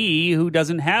attendee who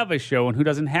doesn't have a show and who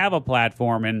doesn't have a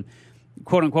platform and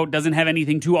quote unquote doesn't have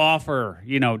anything to offer,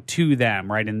 to them,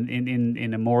 right?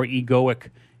 In a more egoic,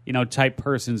 type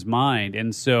person's mind.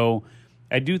 And so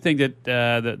I do think that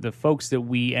the folks that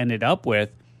we ended up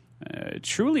with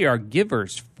truly are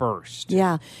givers first.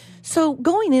 Yeah. So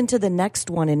going into the next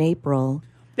one in April.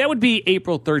 That would be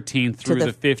April 13th through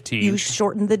the 15th. You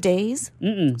shortened the days?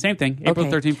 Same thing. April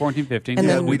 13th, 14th, 15th. And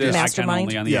then we did Mastermind?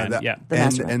 icon only on the end.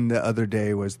 The and the other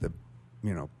day was the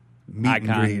meet Icon,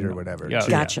 and greet or whatever. Yeah,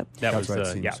 Gotcha. That That's was why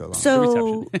it seemed so long.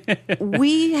 So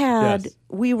Yes.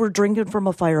 we were drinking from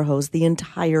a fire hose the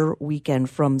entire weekend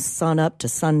from sun up to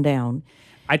sundown.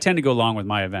 I tend to go along with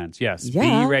my events. Yes,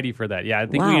 Yeah. be ready for that. Yeah, I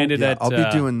think Wow. we ended Yeah, at. I'll be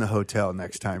doing the hotel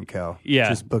next time, Kel. Yeah,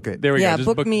 Just book it. There we Yeah, go.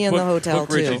 Just book me in the hotel,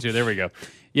 book Richie too. There we go.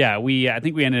 Yeah, I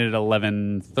think we ended at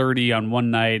 11:30 on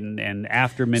one night and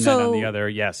after midnight So- on the other.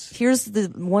 Yes. Here's the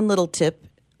one little tip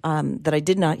that I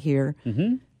did not hear.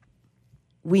 Mm-hmm.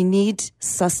 We need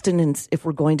sustenance if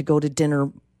we're going to go to dinner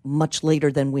much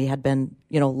later than we had been.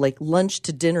 Like lunch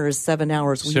to dinner is 7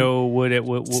 hours. So would it?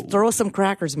 Throw some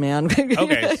crackers, man.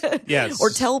 Okay. Yes. Or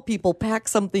tell people, pack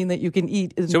something that you can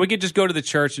eat. So we could just go to the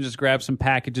church and just grab some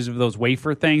packages of those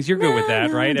wafer things. You're good with that,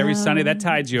 right? Every Sunday that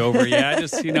tides you over. Yeah,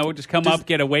 just come up,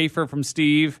 get a wafer from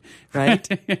Steve. Right?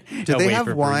 Do they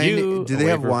have wine? Do they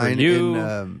have wine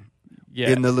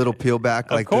in the little peel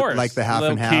back, of course. like the half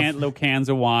little and half? little cans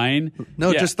of wine.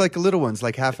 No, Yeah. just like little ones,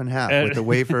 like half and half, with the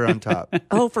wafer on top.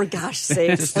 Oh, for gosh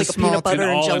sakes. Just like a a peanut small butter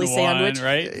and all jelly in sandwich. one,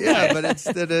 right? Yeah, but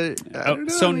instead of I don't know,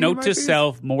 So you note might to be-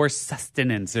 self: more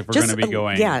sustenance if we're going to be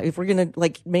going. Yeah, if we're going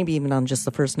to, maybe even on just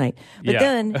the first night. But Yeah.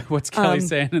 then. What's Kelly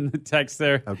saying in the text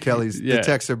there? Oh, Kelly's Yeah. the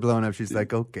texts are blowing up. She's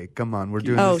like, "Okay, come on, we're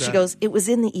doing." Oh, this she out." goes, it was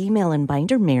in the email and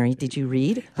binder, Mary. Did you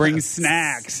read? Bring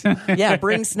snacks. Yeah,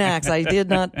 bring snacks. I did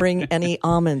not bring any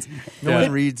almonds. No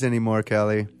one reads anymore,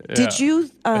 Kelly. Did you?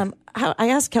 I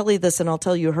asked Kelly this, and I'll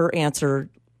tell you her answer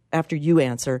after you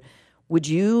answer. Would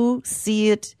you see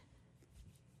it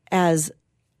as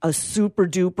a super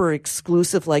duper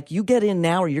exclusive, like you get in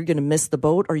now, or you're going to miss the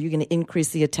boat, or are you going to increase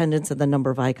the attendance and the number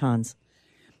of icons?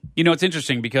 It's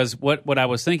interesting because what I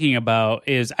was thinking about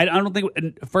is I don't think,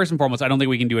 first and foremost, I don't think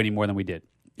we can do any more than we did.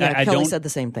 Yeah, I Kelly don't- said the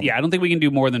same thing. Yeah, I don't think we can do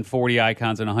more than 40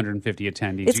 icons and 150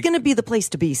 attendees. It's going to be the place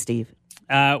to be, Steve.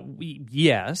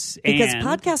 Yes. Because and,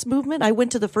 Podcast Movement, I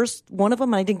went to the first one of them,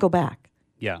 and I didn't go back.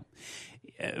 Yeah.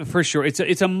 For sure, it's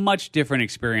a much different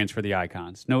experience for the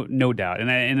icons, no doubt,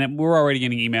 and we're already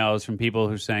getting emails from people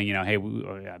who are saying, hey,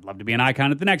 I'd love to be an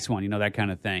icon at the next one, that kind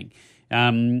of thing,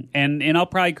 and I'll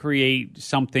probably create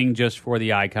something just for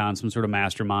the icon, some sort of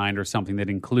mastermind or something that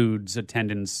includes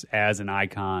attendance as an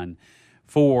icon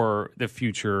for the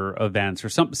future events, or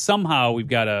somehow we've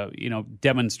got to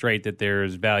demonstrate that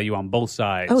there's value on both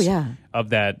sides. Oh, yeah. of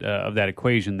that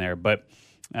equation there, but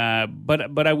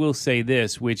I will say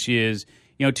this, which is,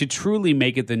 to truly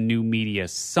make it the New Media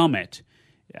Summit,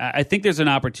 I think there's an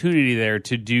opportunity there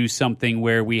to do something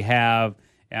where we have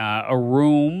a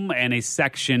room and a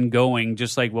section going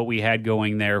just like what we had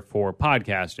going there for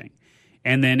podcasting,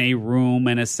 and then a room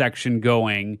and a section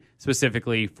going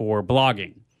specifically for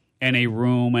blogging, and a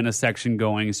room and a section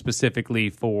going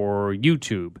specifically for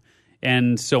YouTube,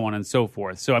 and so on and so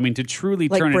forth. So, to truly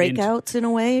Like turn it into... breakouts in a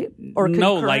way? Or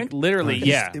No, concurrent? like literally,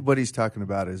 yeah. What he's talking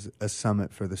about is a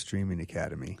summit for the Streaming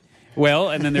Academy. Well,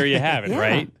 and then there you have it, Yeah.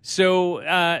 right? So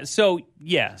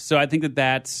I think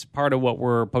that's part of what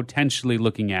we're potentially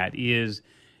looking at is,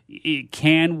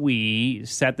 can we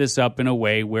set this up in a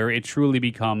way where it truly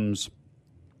becomes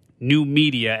new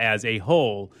media as a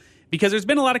whole? Because there's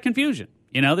been a lot of confusion.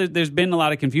 There's been a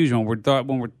lot of confusion when we're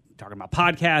talking about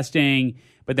podcasting,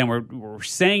 but then we're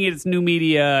saying it's new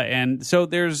media, and so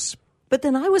there's... But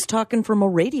then I was talking from a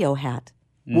radio hat.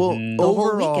 Well,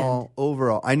 whole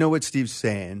overall, I know what Steve's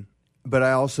saying, but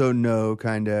I also know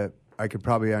I could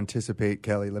probably anticipate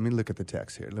Kelly. Let me look at the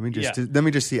text here. Let me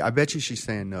just see. I bet you she's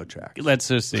saying no tracks. Let's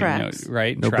just see, Tracks.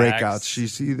 right? No Tracks.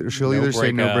 breakouts. She'll either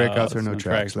say no breakouts or no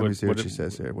tracks. Let me see what she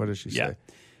says here. What does she say?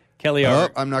 Kelly,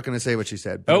 I'm not going to say what she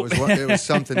said, but it was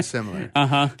something similar.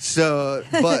 So,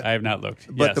 but I have not looked.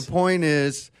 But Yes. the point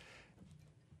is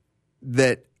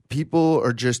that people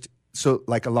are just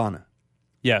like Alana,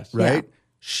 Yes, right?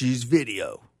 She's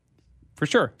video. for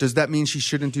sure. Does that mean she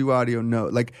shouldn't do audio? No.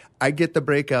 Like, I get the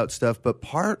breakout stuff, but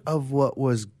part of what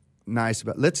was nice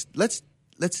about let's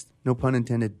no pun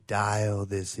intended, dial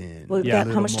this in. Well, Yeah.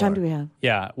 how much time do we have?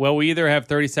 Yeah. Well, we either have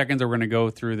 30 seconds or we're going to go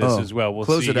through this as well. We'll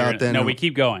close see it out here. then. No, we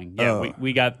keep going. Yeah,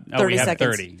 we got 30 we have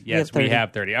seconds. 30. We Yes, have 30. we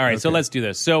have 30. All right, so let's do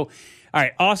this. So, all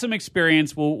right, awesome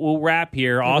experience. We'll wrap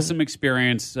here. Awesome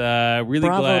experience. Really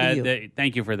Bravo glad to you. that,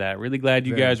 thank you for that. Really glad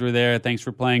you guys were there. Thanks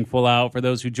for playing full out. For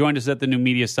those who joined us at the New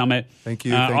Media Summit. Thank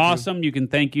you, thank you. Awesome. You can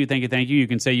thank you. You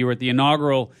can say you were at the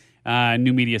inaugural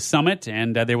New Media Summit,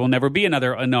 and there will never be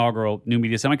another inaugural New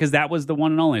Media Summit because that was the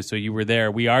one and only. So you were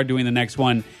there. We are doing the next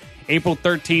one April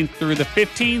 13th through the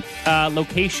 15th.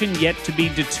 Location yet to be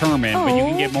determined, but you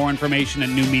can get more information at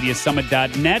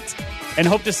newmediasummit.net. And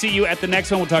hope to see you at the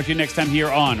next one. We'll talk to you next time here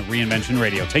on Reinvention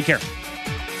Radio. Take care.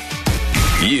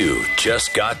 You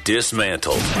just got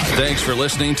dismantled. Thanks for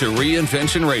listening to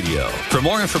Reinvention Radio. For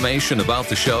more information about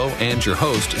the show and your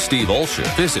host, Steve Olsher,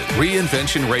 visit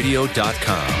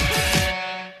reinventionradio.com.